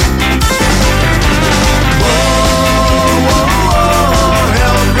 Whoa, whoa, whoa,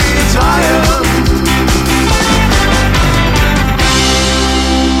 every time.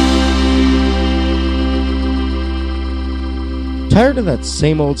 Tired of that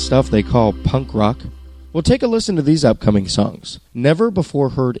same old stuff they call punk rock? Well, take a listen to these upcoming songs. Never before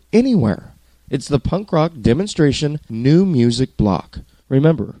heard anywhere. It's the Punk Rock Demonstration New Music Block.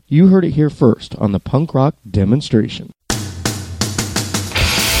 Remember, you heard it here first on the Punk Rock Demonstration.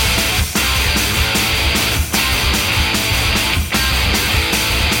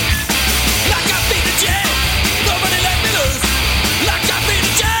 Like I've been to jail, nobody let me loose. Like I've been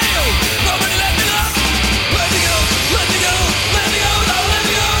to jail, nobody let me loose. Let me go, let me go, let me go, no, let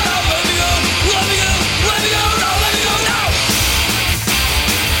me go, no, let me go, let me go, let me go, no, let me go, no.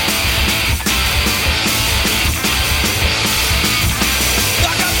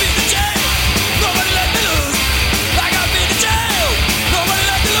 Like I've been to jail,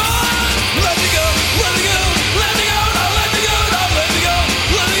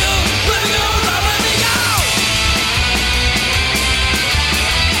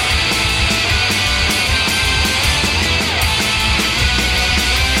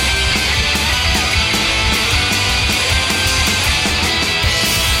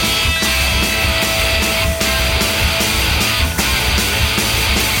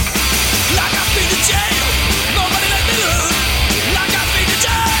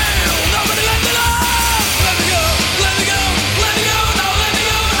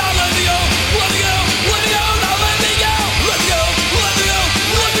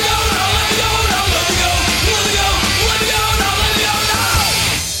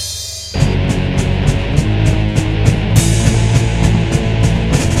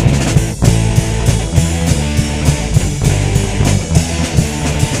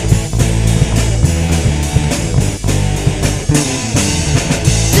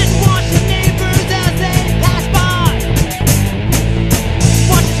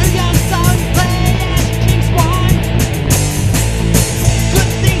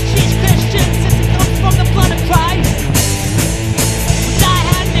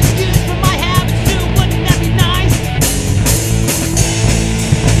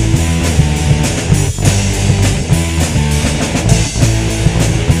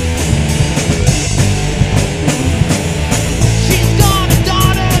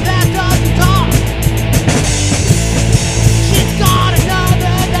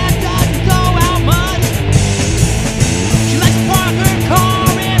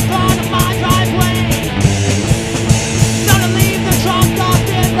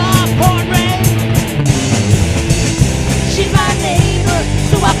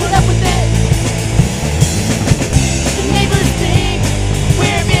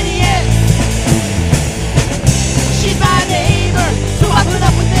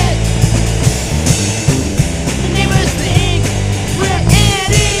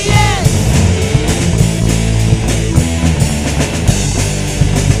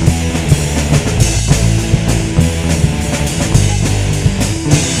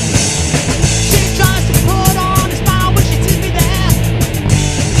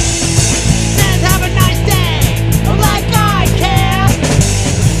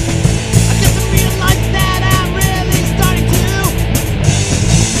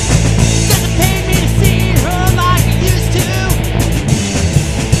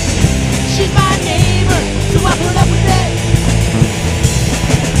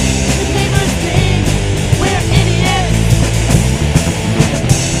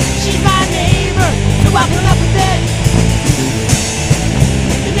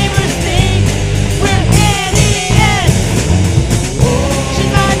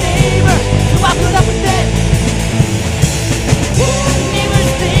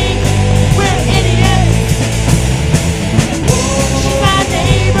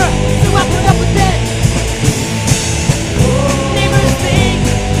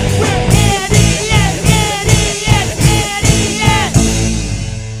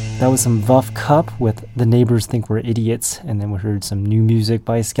 was some Vuff Cup with The Neighbors Think We're Idiots, and then we heard some new music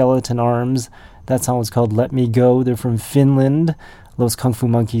by Skeleton Arms. That song was called Let Me Go. They're from Finland. Los Kung Fu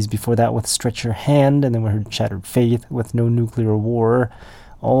Monkeys before that with Stretch Your Hand, and then we heard Shattered Faith with No Nuclear War.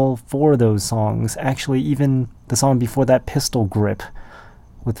 All four of those songs, actually even the song before that, Pistol Grip,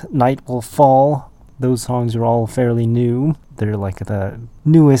 with Night Will Fall. Those songs are all fairly new. They're like the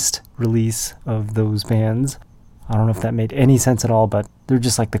newest release of those bands. I don't know if that made any sense at all, but they're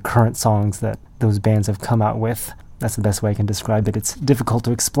just like the current songs that those bands have come out with. That's the best way I can describe it. It's difficult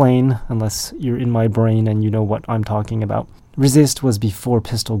to explain unless you're in my brain and you know what I'm talking about. Resist was before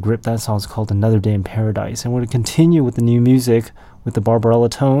Pistol Grip. That song's called Another Day in Paradise. And we're going to continue with the new music with the Barbarella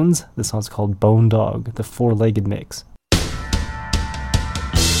Tones. This song's called Bone Dog, the four-legged mix.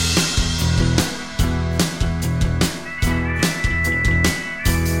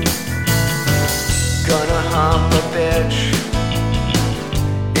 Gonna hump a bitch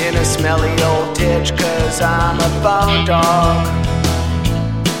in a smelly old ditch, 'cause I'm a bone dog.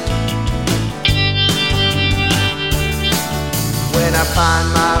 When I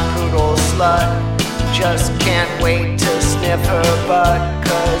find my poodle slut, just can't wait to sniff her butt,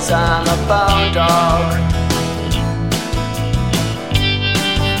 'cause I'm a bone dog.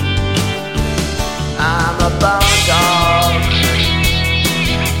 I'm a bone dog.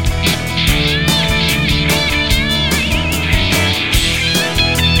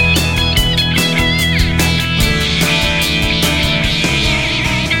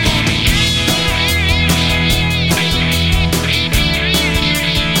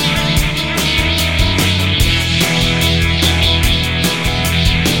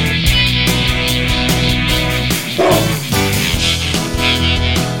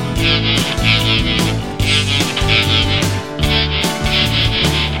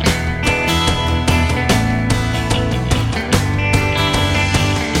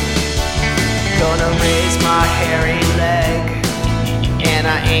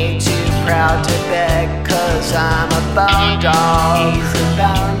 Proud to beg, 'cause I'm a bone dog. He's a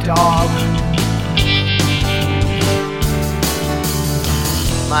bone dog.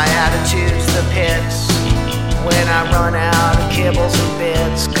 My attitude's the pits when I run out of kibbles and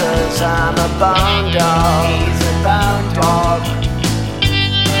bits, 'cause I'm a bone dog. He's a bone dog.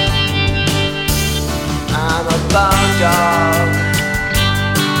 I'm a bone dog.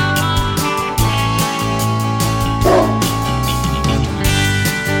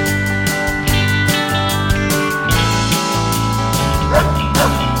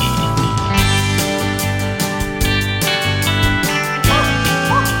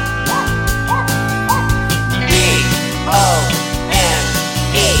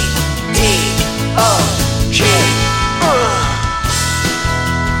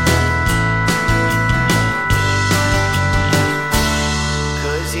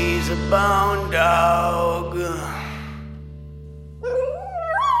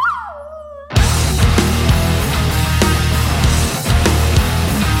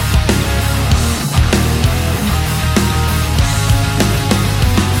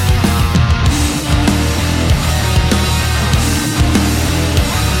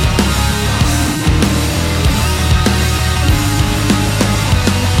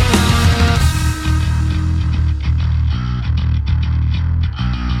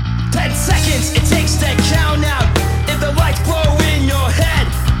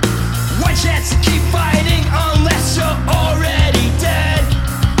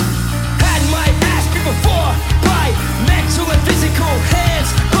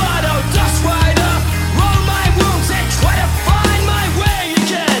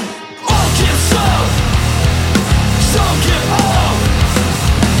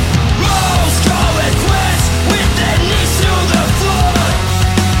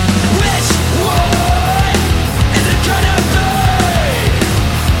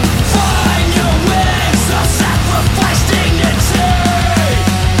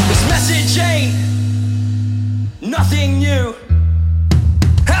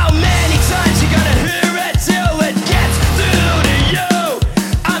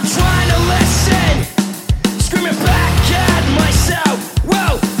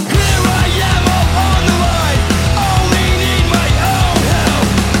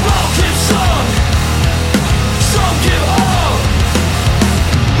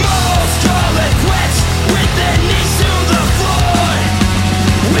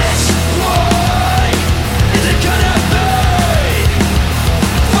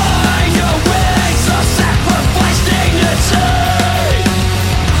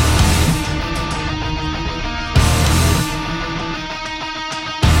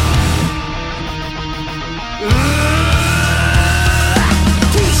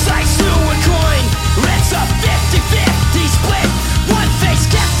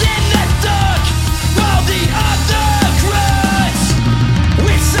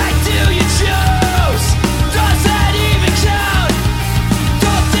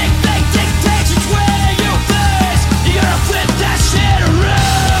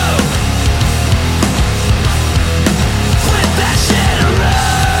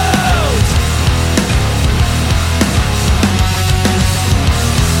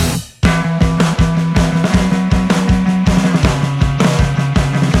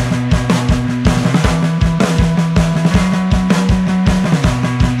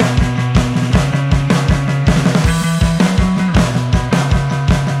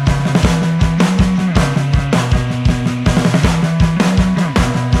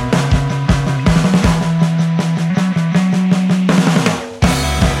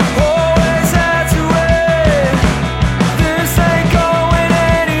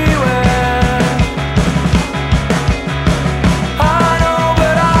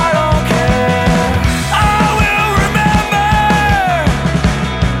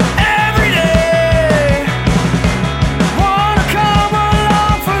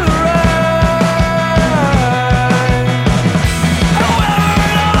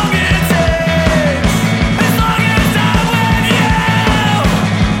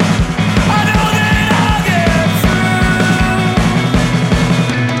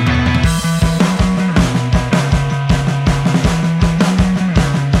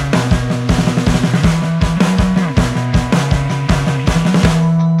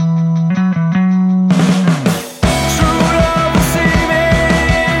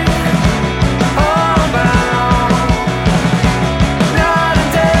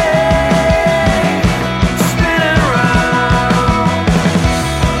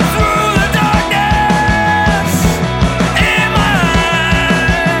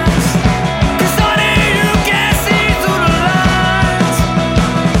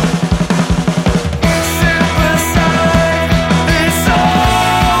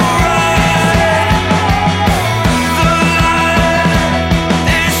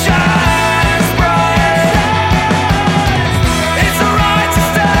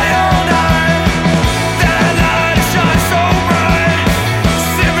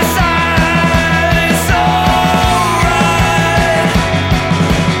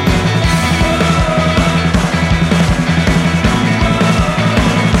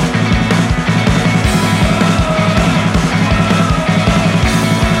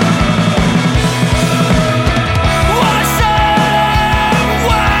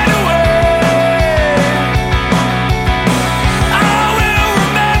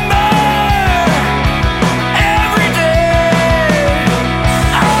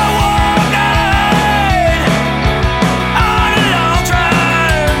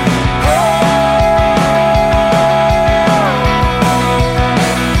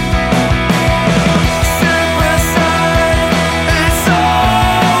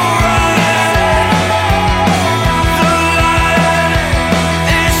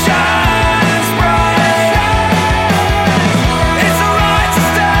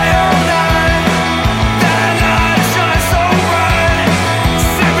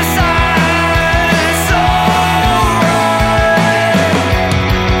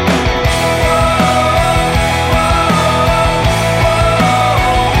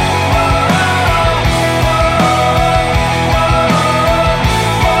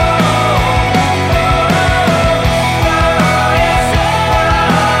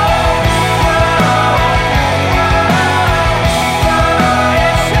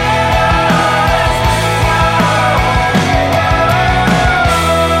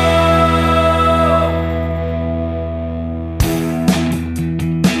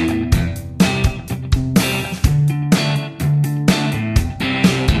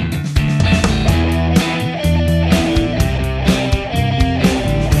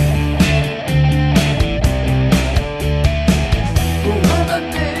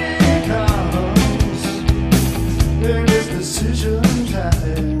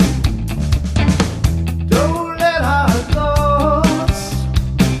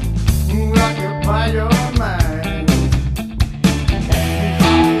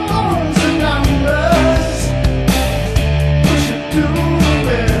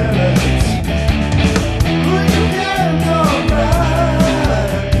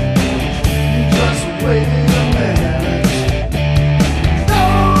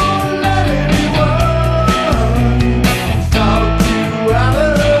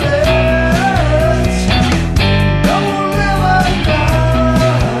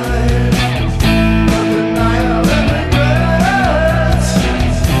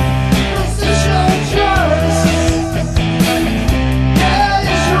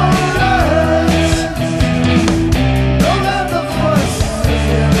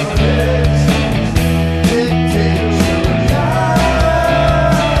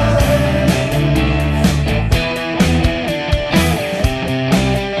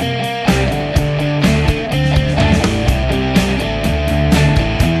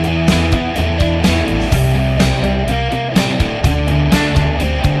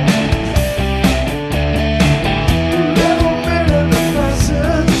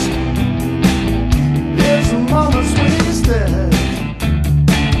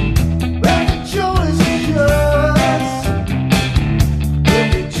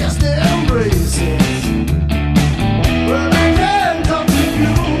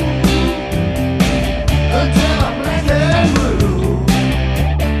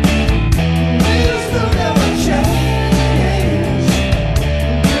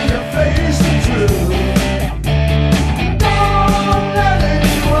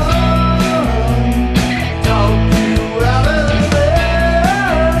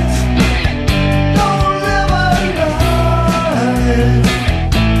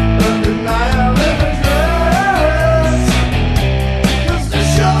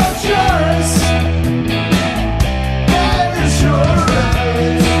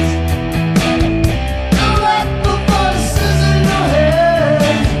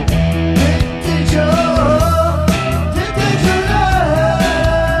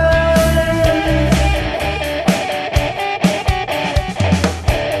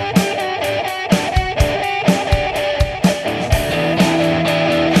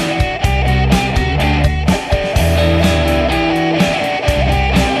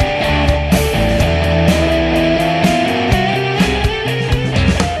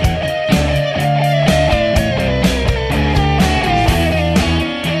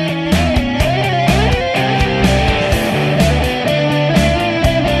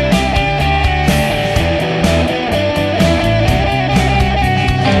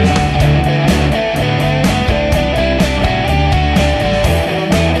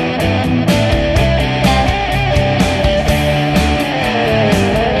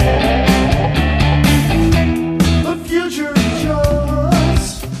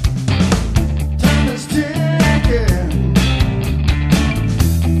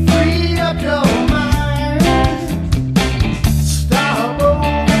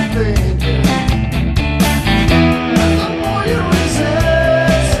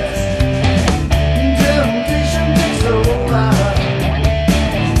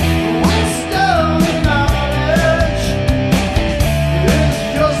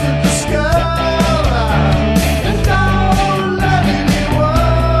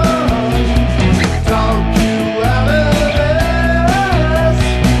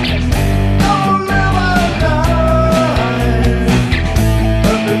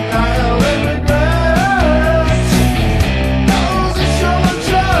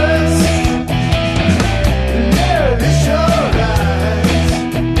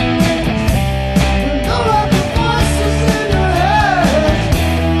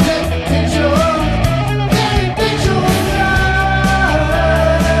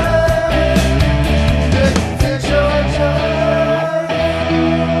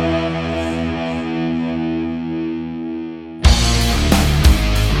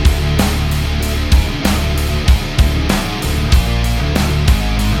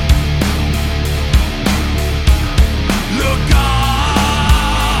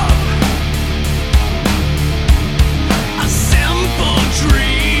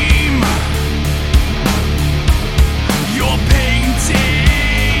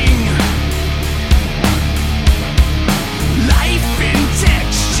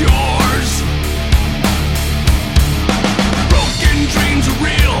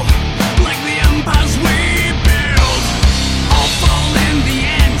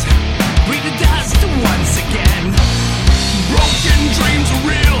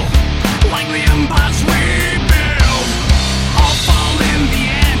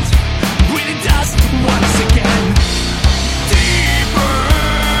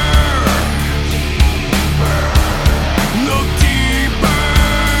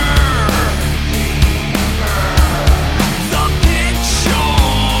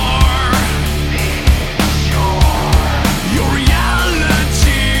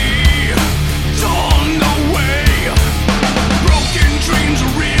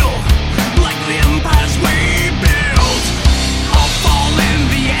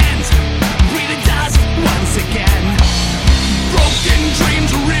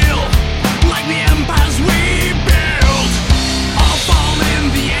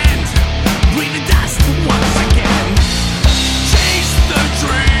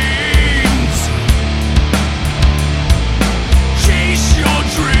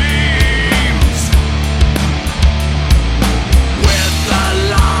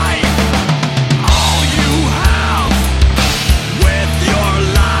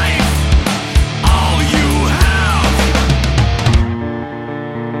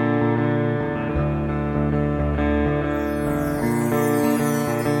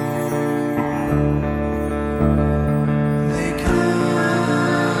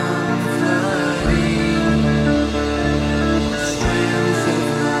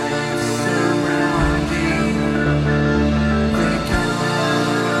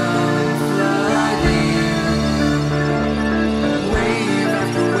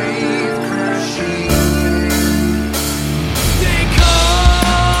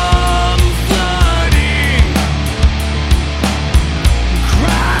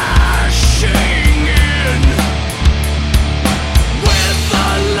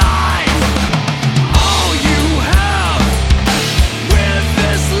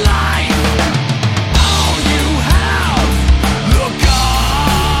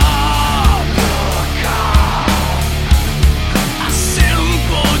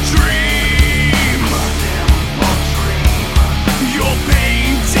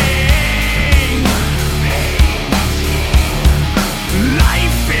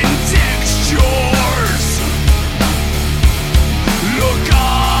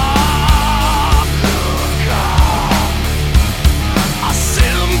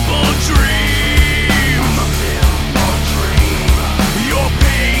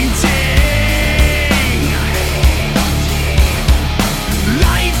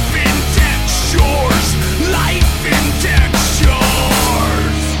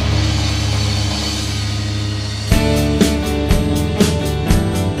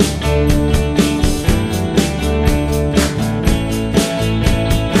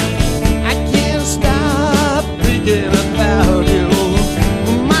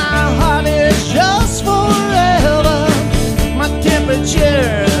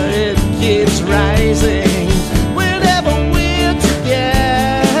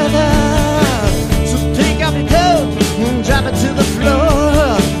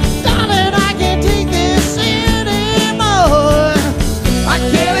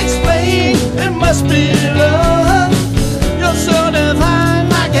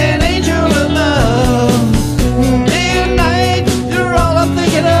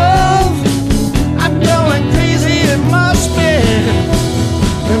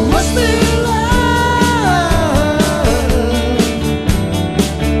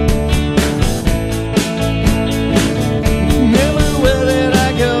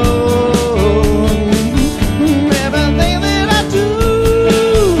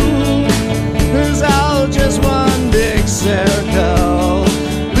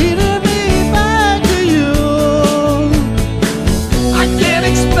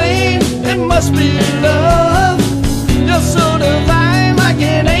 explain, it must be love. You're so divine, like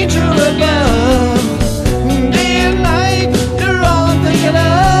an angel above. Day and night, you're all I'm thinking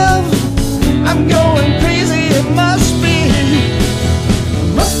of. I'm going crazy, it must be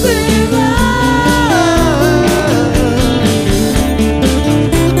love.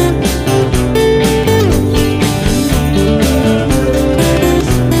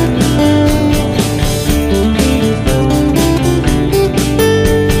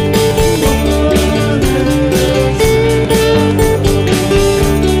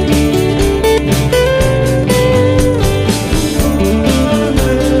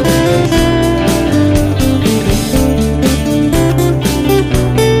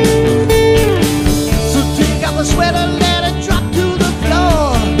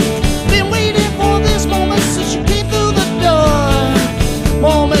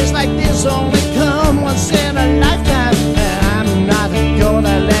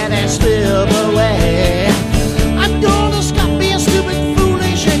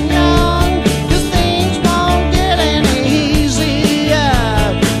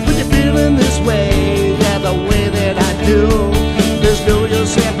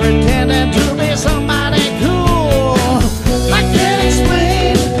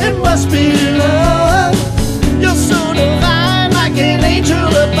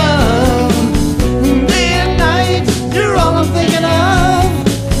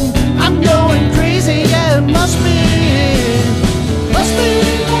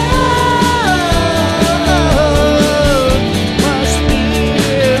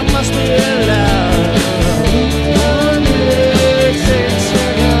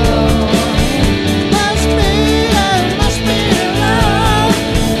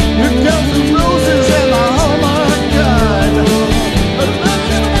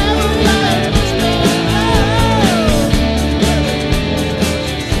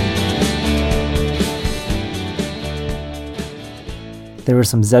 There were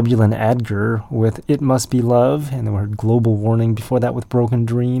some Zebulon Adger with It Must Be Love, and then we heard Global Warning before that with Broken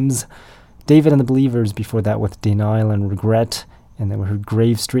Dreams, David and the Believers before that with Denial and Regret, and then we heard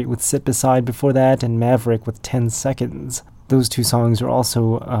Grave Street with Sit Beside before that, and Maverick with 10 Seconds. Those two songs are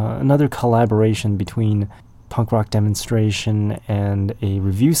also another collaboration between Punk Rock Demonstration and a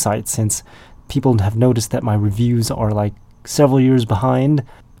review site, since people have noticed that my reviews are like several years behind.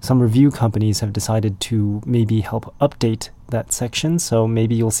 Some review companies have decided to maybe help update that section, so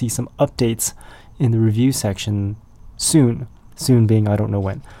maybe you'll see some updates in the review section soon. Soon being I don't know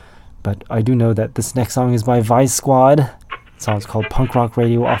when. But I do know that this next song is by Vice Squad. The song's called Punk Rock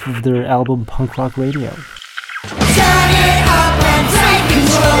Radio off of their album Punk Rock Radio. Turn it up and take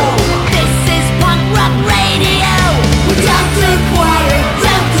control. This is Punk Rock Radio. Don't too quiet,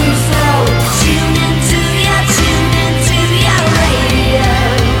 don't too slow. Tune into your radio.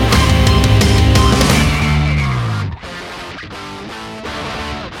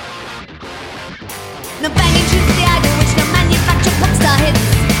 No banging tunes to the idol, which no manufactured pop star hits.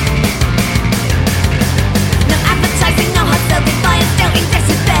 No advertising, no hard selling, buying stealing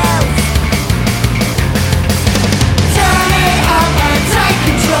decibels.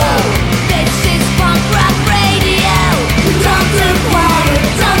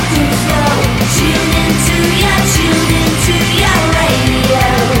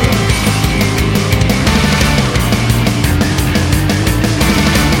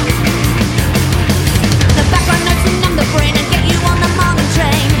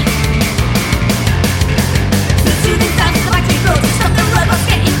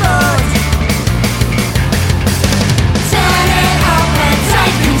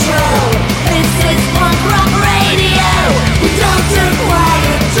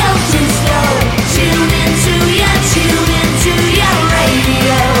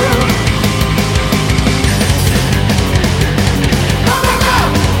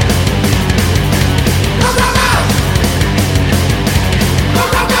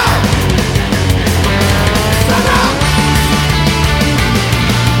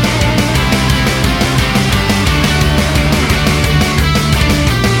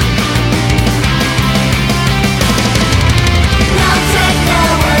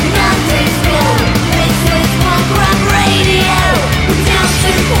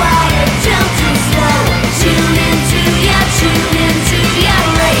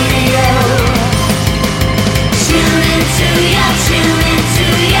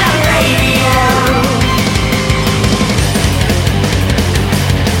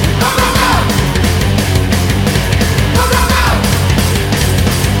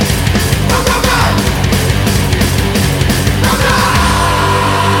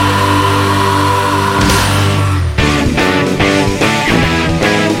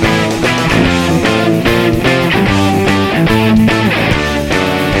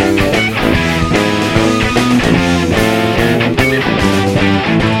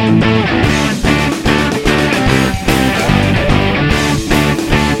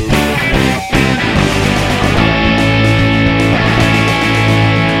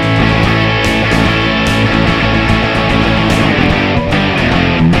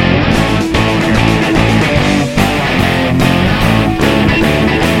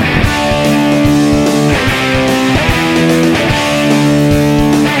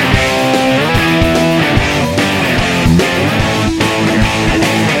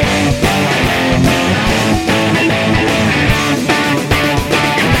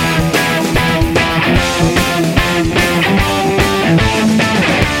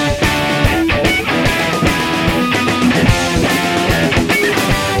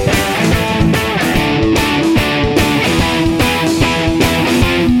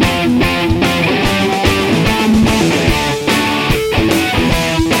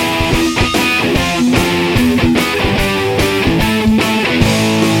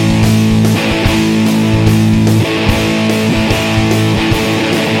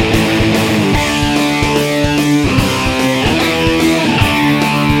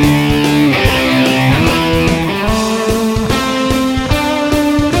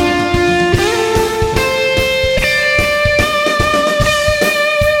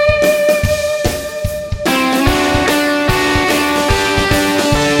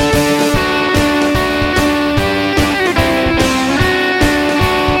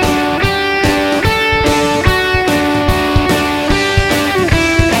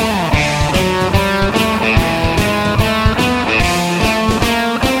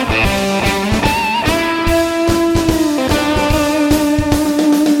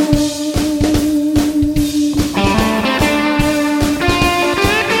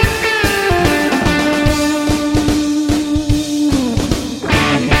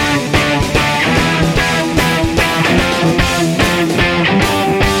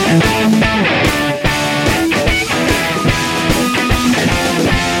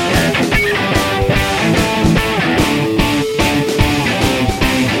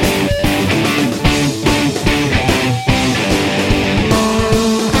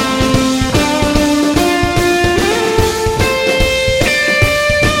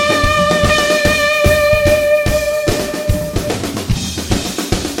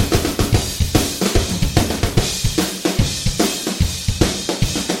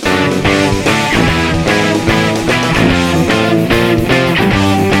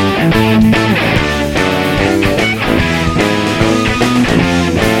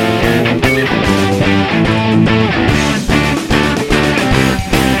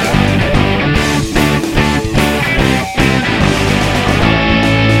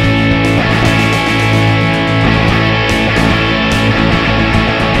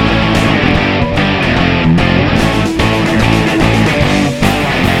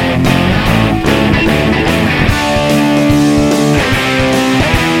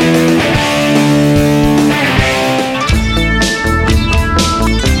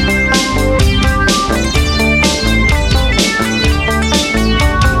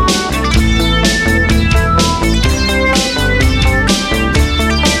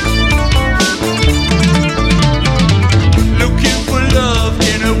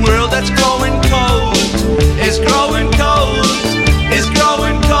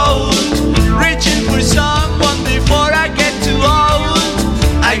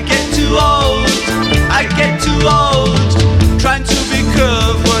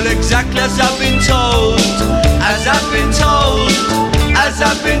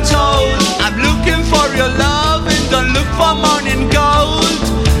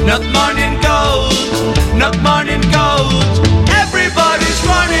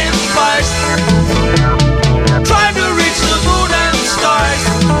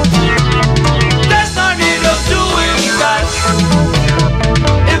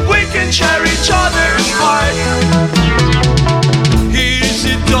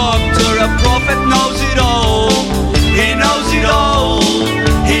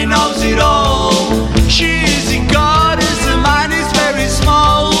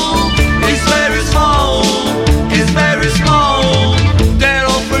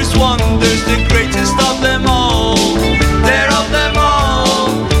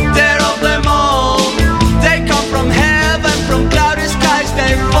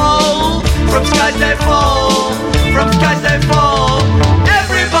 fall, from skies they fall.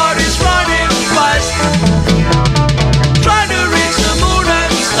 Everybody's running fast, trying to reach the moon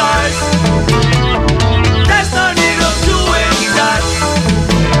and stars. There's no need of doing that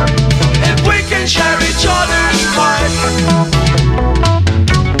if we can share each other's heart.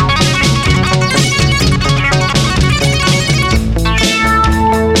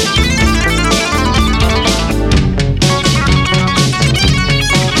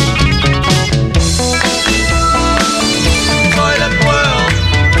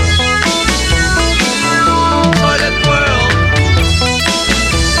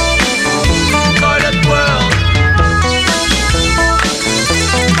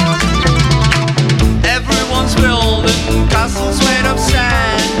 Castles made of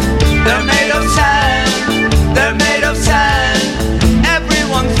sand, they're made of sand, they're made of sand.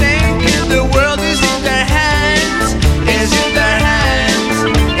 Everyone thinking the world is in their hands, is in their hands,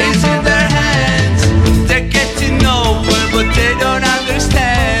 is in their hands. They're getting nowhere but they don't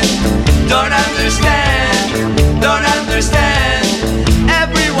understand, don't understand, don't understand.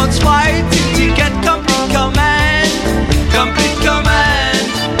 Everyone's fighting to get complete command, complete command,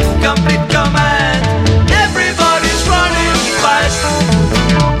 complete command. Everybody's running fast,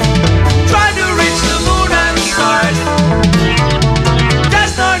 trying to reach the moon and stars.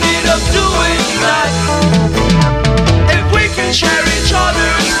 There's no need of doing that if we can share each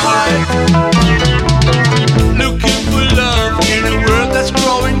other's heart. Looking for love in a world that's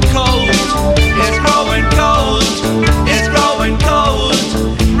growing cold. It's growing cold, it's growing cold.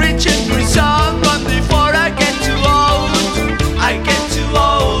 Reaching for someone before I get too old. I get too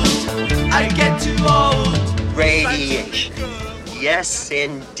old, I get too old. Radiation. Yes,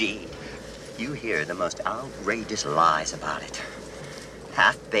 indeed. You hear the most outrageous lies about it.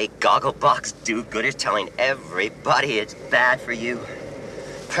 Half-baked gogglebox do-gooders telling everybody it's bad for you.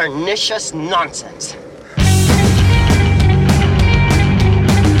 Pernicious nonsense.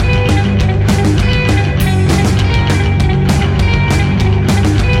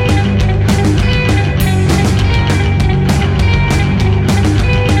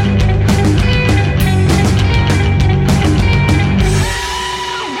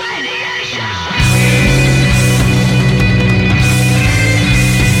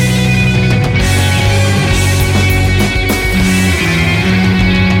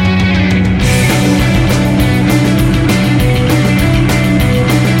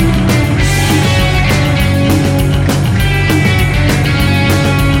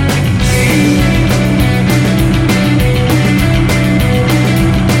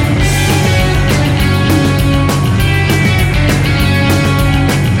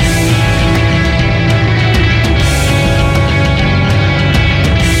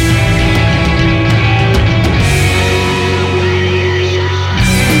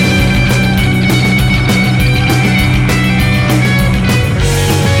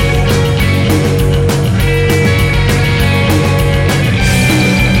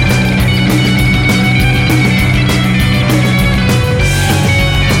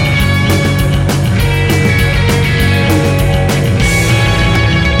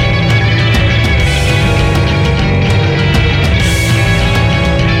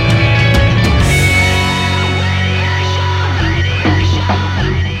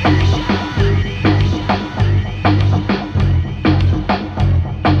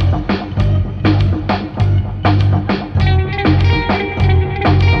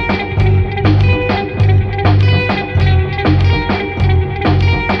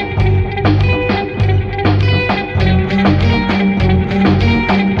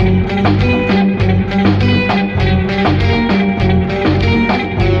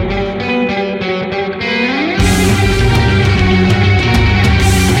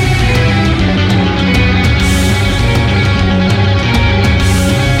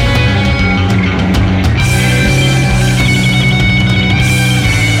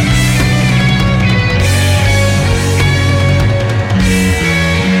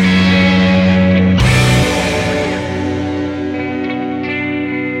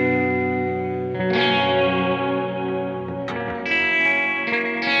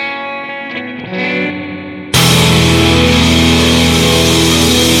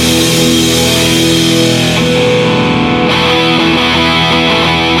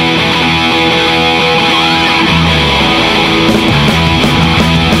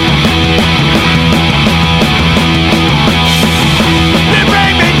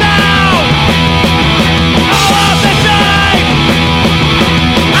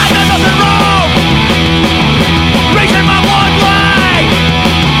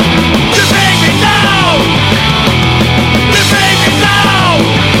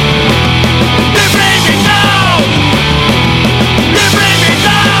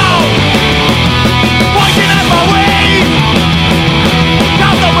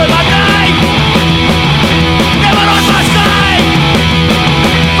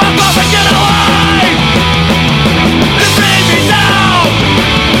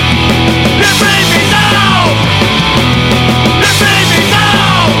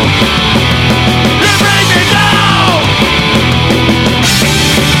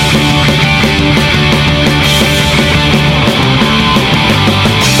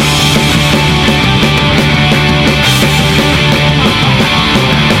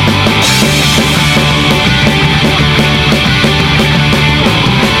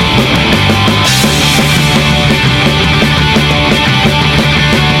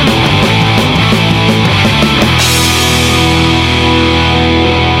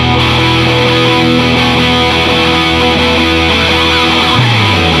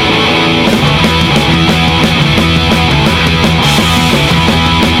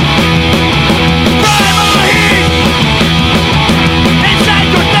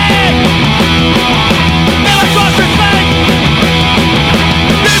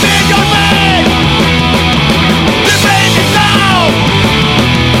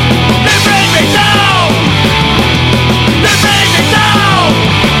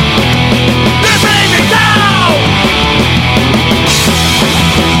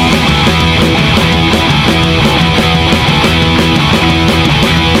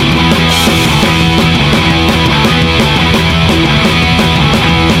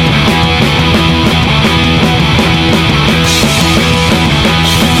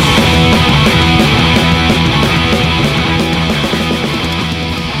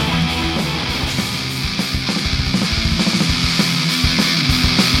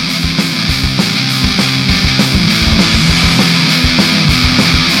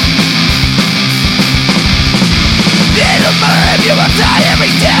 you will die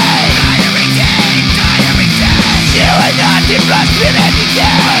every day. Die every day, die every day. You are not the rust with any day.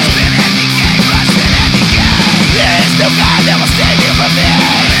 Rust with any day, rust with any day. There is no God that will save you from me.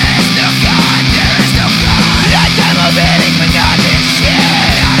 There is no God, there is no God. I'm moving but not this shit.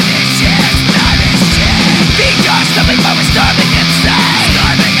 Not this shit, not this shit. Being your stomach but we're starving inside.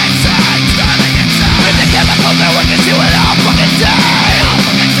 Starving inside, starving inside. With the chemicals that work into it all fucking die. All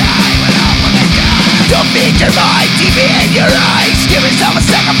fucking die, we'll all fucking die. Don't feed your mind, TV in your eyes. Give yourself a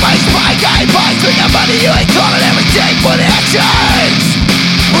sacrifice, my guidelines. With the money you ain't calling everything but actions.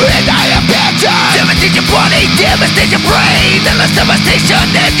 And I am better. Devastate your body, devastate your brain. Endless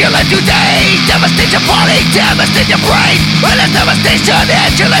devastation in your life today. Devastate your body, devastate your brain. Endless devastation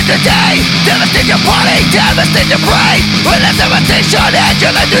in your life today. Devastate your body, devastate your brain. Endless devastation in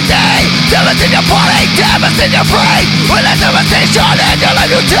your life today. Devastate your body, devastate your brain. Endless devastation in your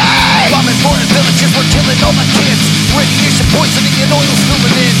life today. Bombing foreign villages, we're killing all my kids. Radiation poisoning and oil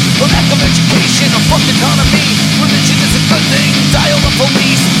spilling in. A lack of education, a fucked economy. Religion is a good thing, die all the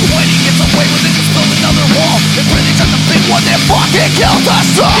police. When he gets away with it, just build another wall. And British are the big one that fucking kills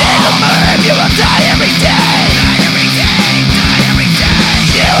us all. It'll murder, you will die every day. Die every day, die every day.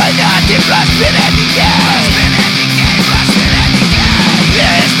 You are not the rust with any day. Rust with any day, rust with any day.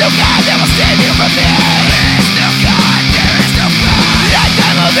 There is no God that will save you from me. There is no God, there is no God.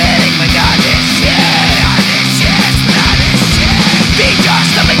 I'm moving but not this shit. Not this shit, not this shit. Beat your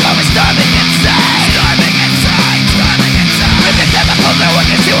stomach but we're starving inside. Starving inside, starving inside. With the chemicals that work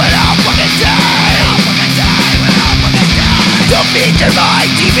into it all fucking die. All fucking die, we'll all fucking die. Don't feed your mind,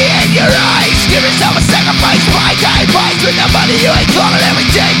 TV in your eyes. Give yourself a sacrifice, my guidelines. With the money you ain't calling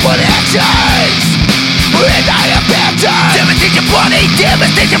everything but actions. And I am better. Devastate your body,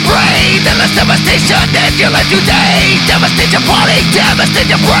 devastate your brain. Endless devastation in your life today. Devastate your body, devastate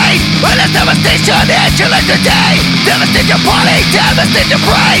your brain. Endless devastation in your life today. Devastate your body, devastate your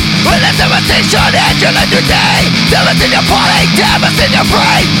brain. Endless devastation in your life today. Devastate your body, devastate your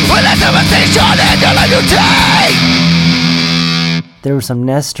brain. Endless devastation in your life today. There was some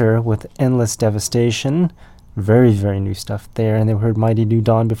Nestor with Endless Devastation. Very, very new stuff there. And they heard Mighty New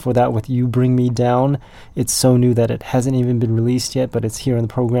Dawn before that with You Bring Me Down. It's so new that it hasn't even been released yet, but it's here in the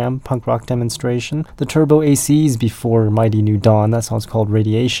program, Punk Rock Demonstration. The Turbo ACs before Mighty New Dawn. That song's called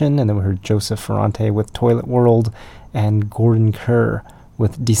Radiation. And then we heard Joseph Ferrante with Toilet World and Gordon Kerr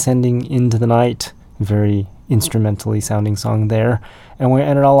with Descending Into the Night. Very instrumentally sounding song there. And we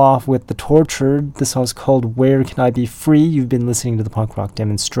ended all off with The Tortured. This song's called Where Can I Be Free? You've been listening to the Punk Rock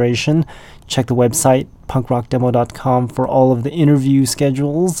Demonstration. Check the website, punkrockdemo.com, for all of the interview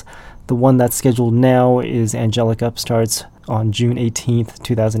schedules. The one that's scheduled now is Angelic Upstarts on June 18th,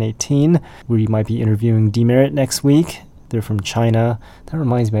 2018, where you might be interviewing Demerit next week. They're from China. That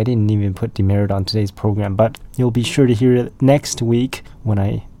reminds me, I didn't even put Demerit on today's program, but you'll be sure to hear it next week when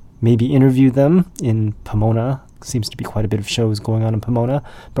I maybe interview them in Pomona. Seems to be quite a bit of shows going on in Pomona.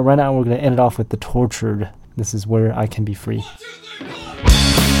 But right now we're going to end it off with The Tortured. This is Where I Can Be Free. 1, 2, 3, 4.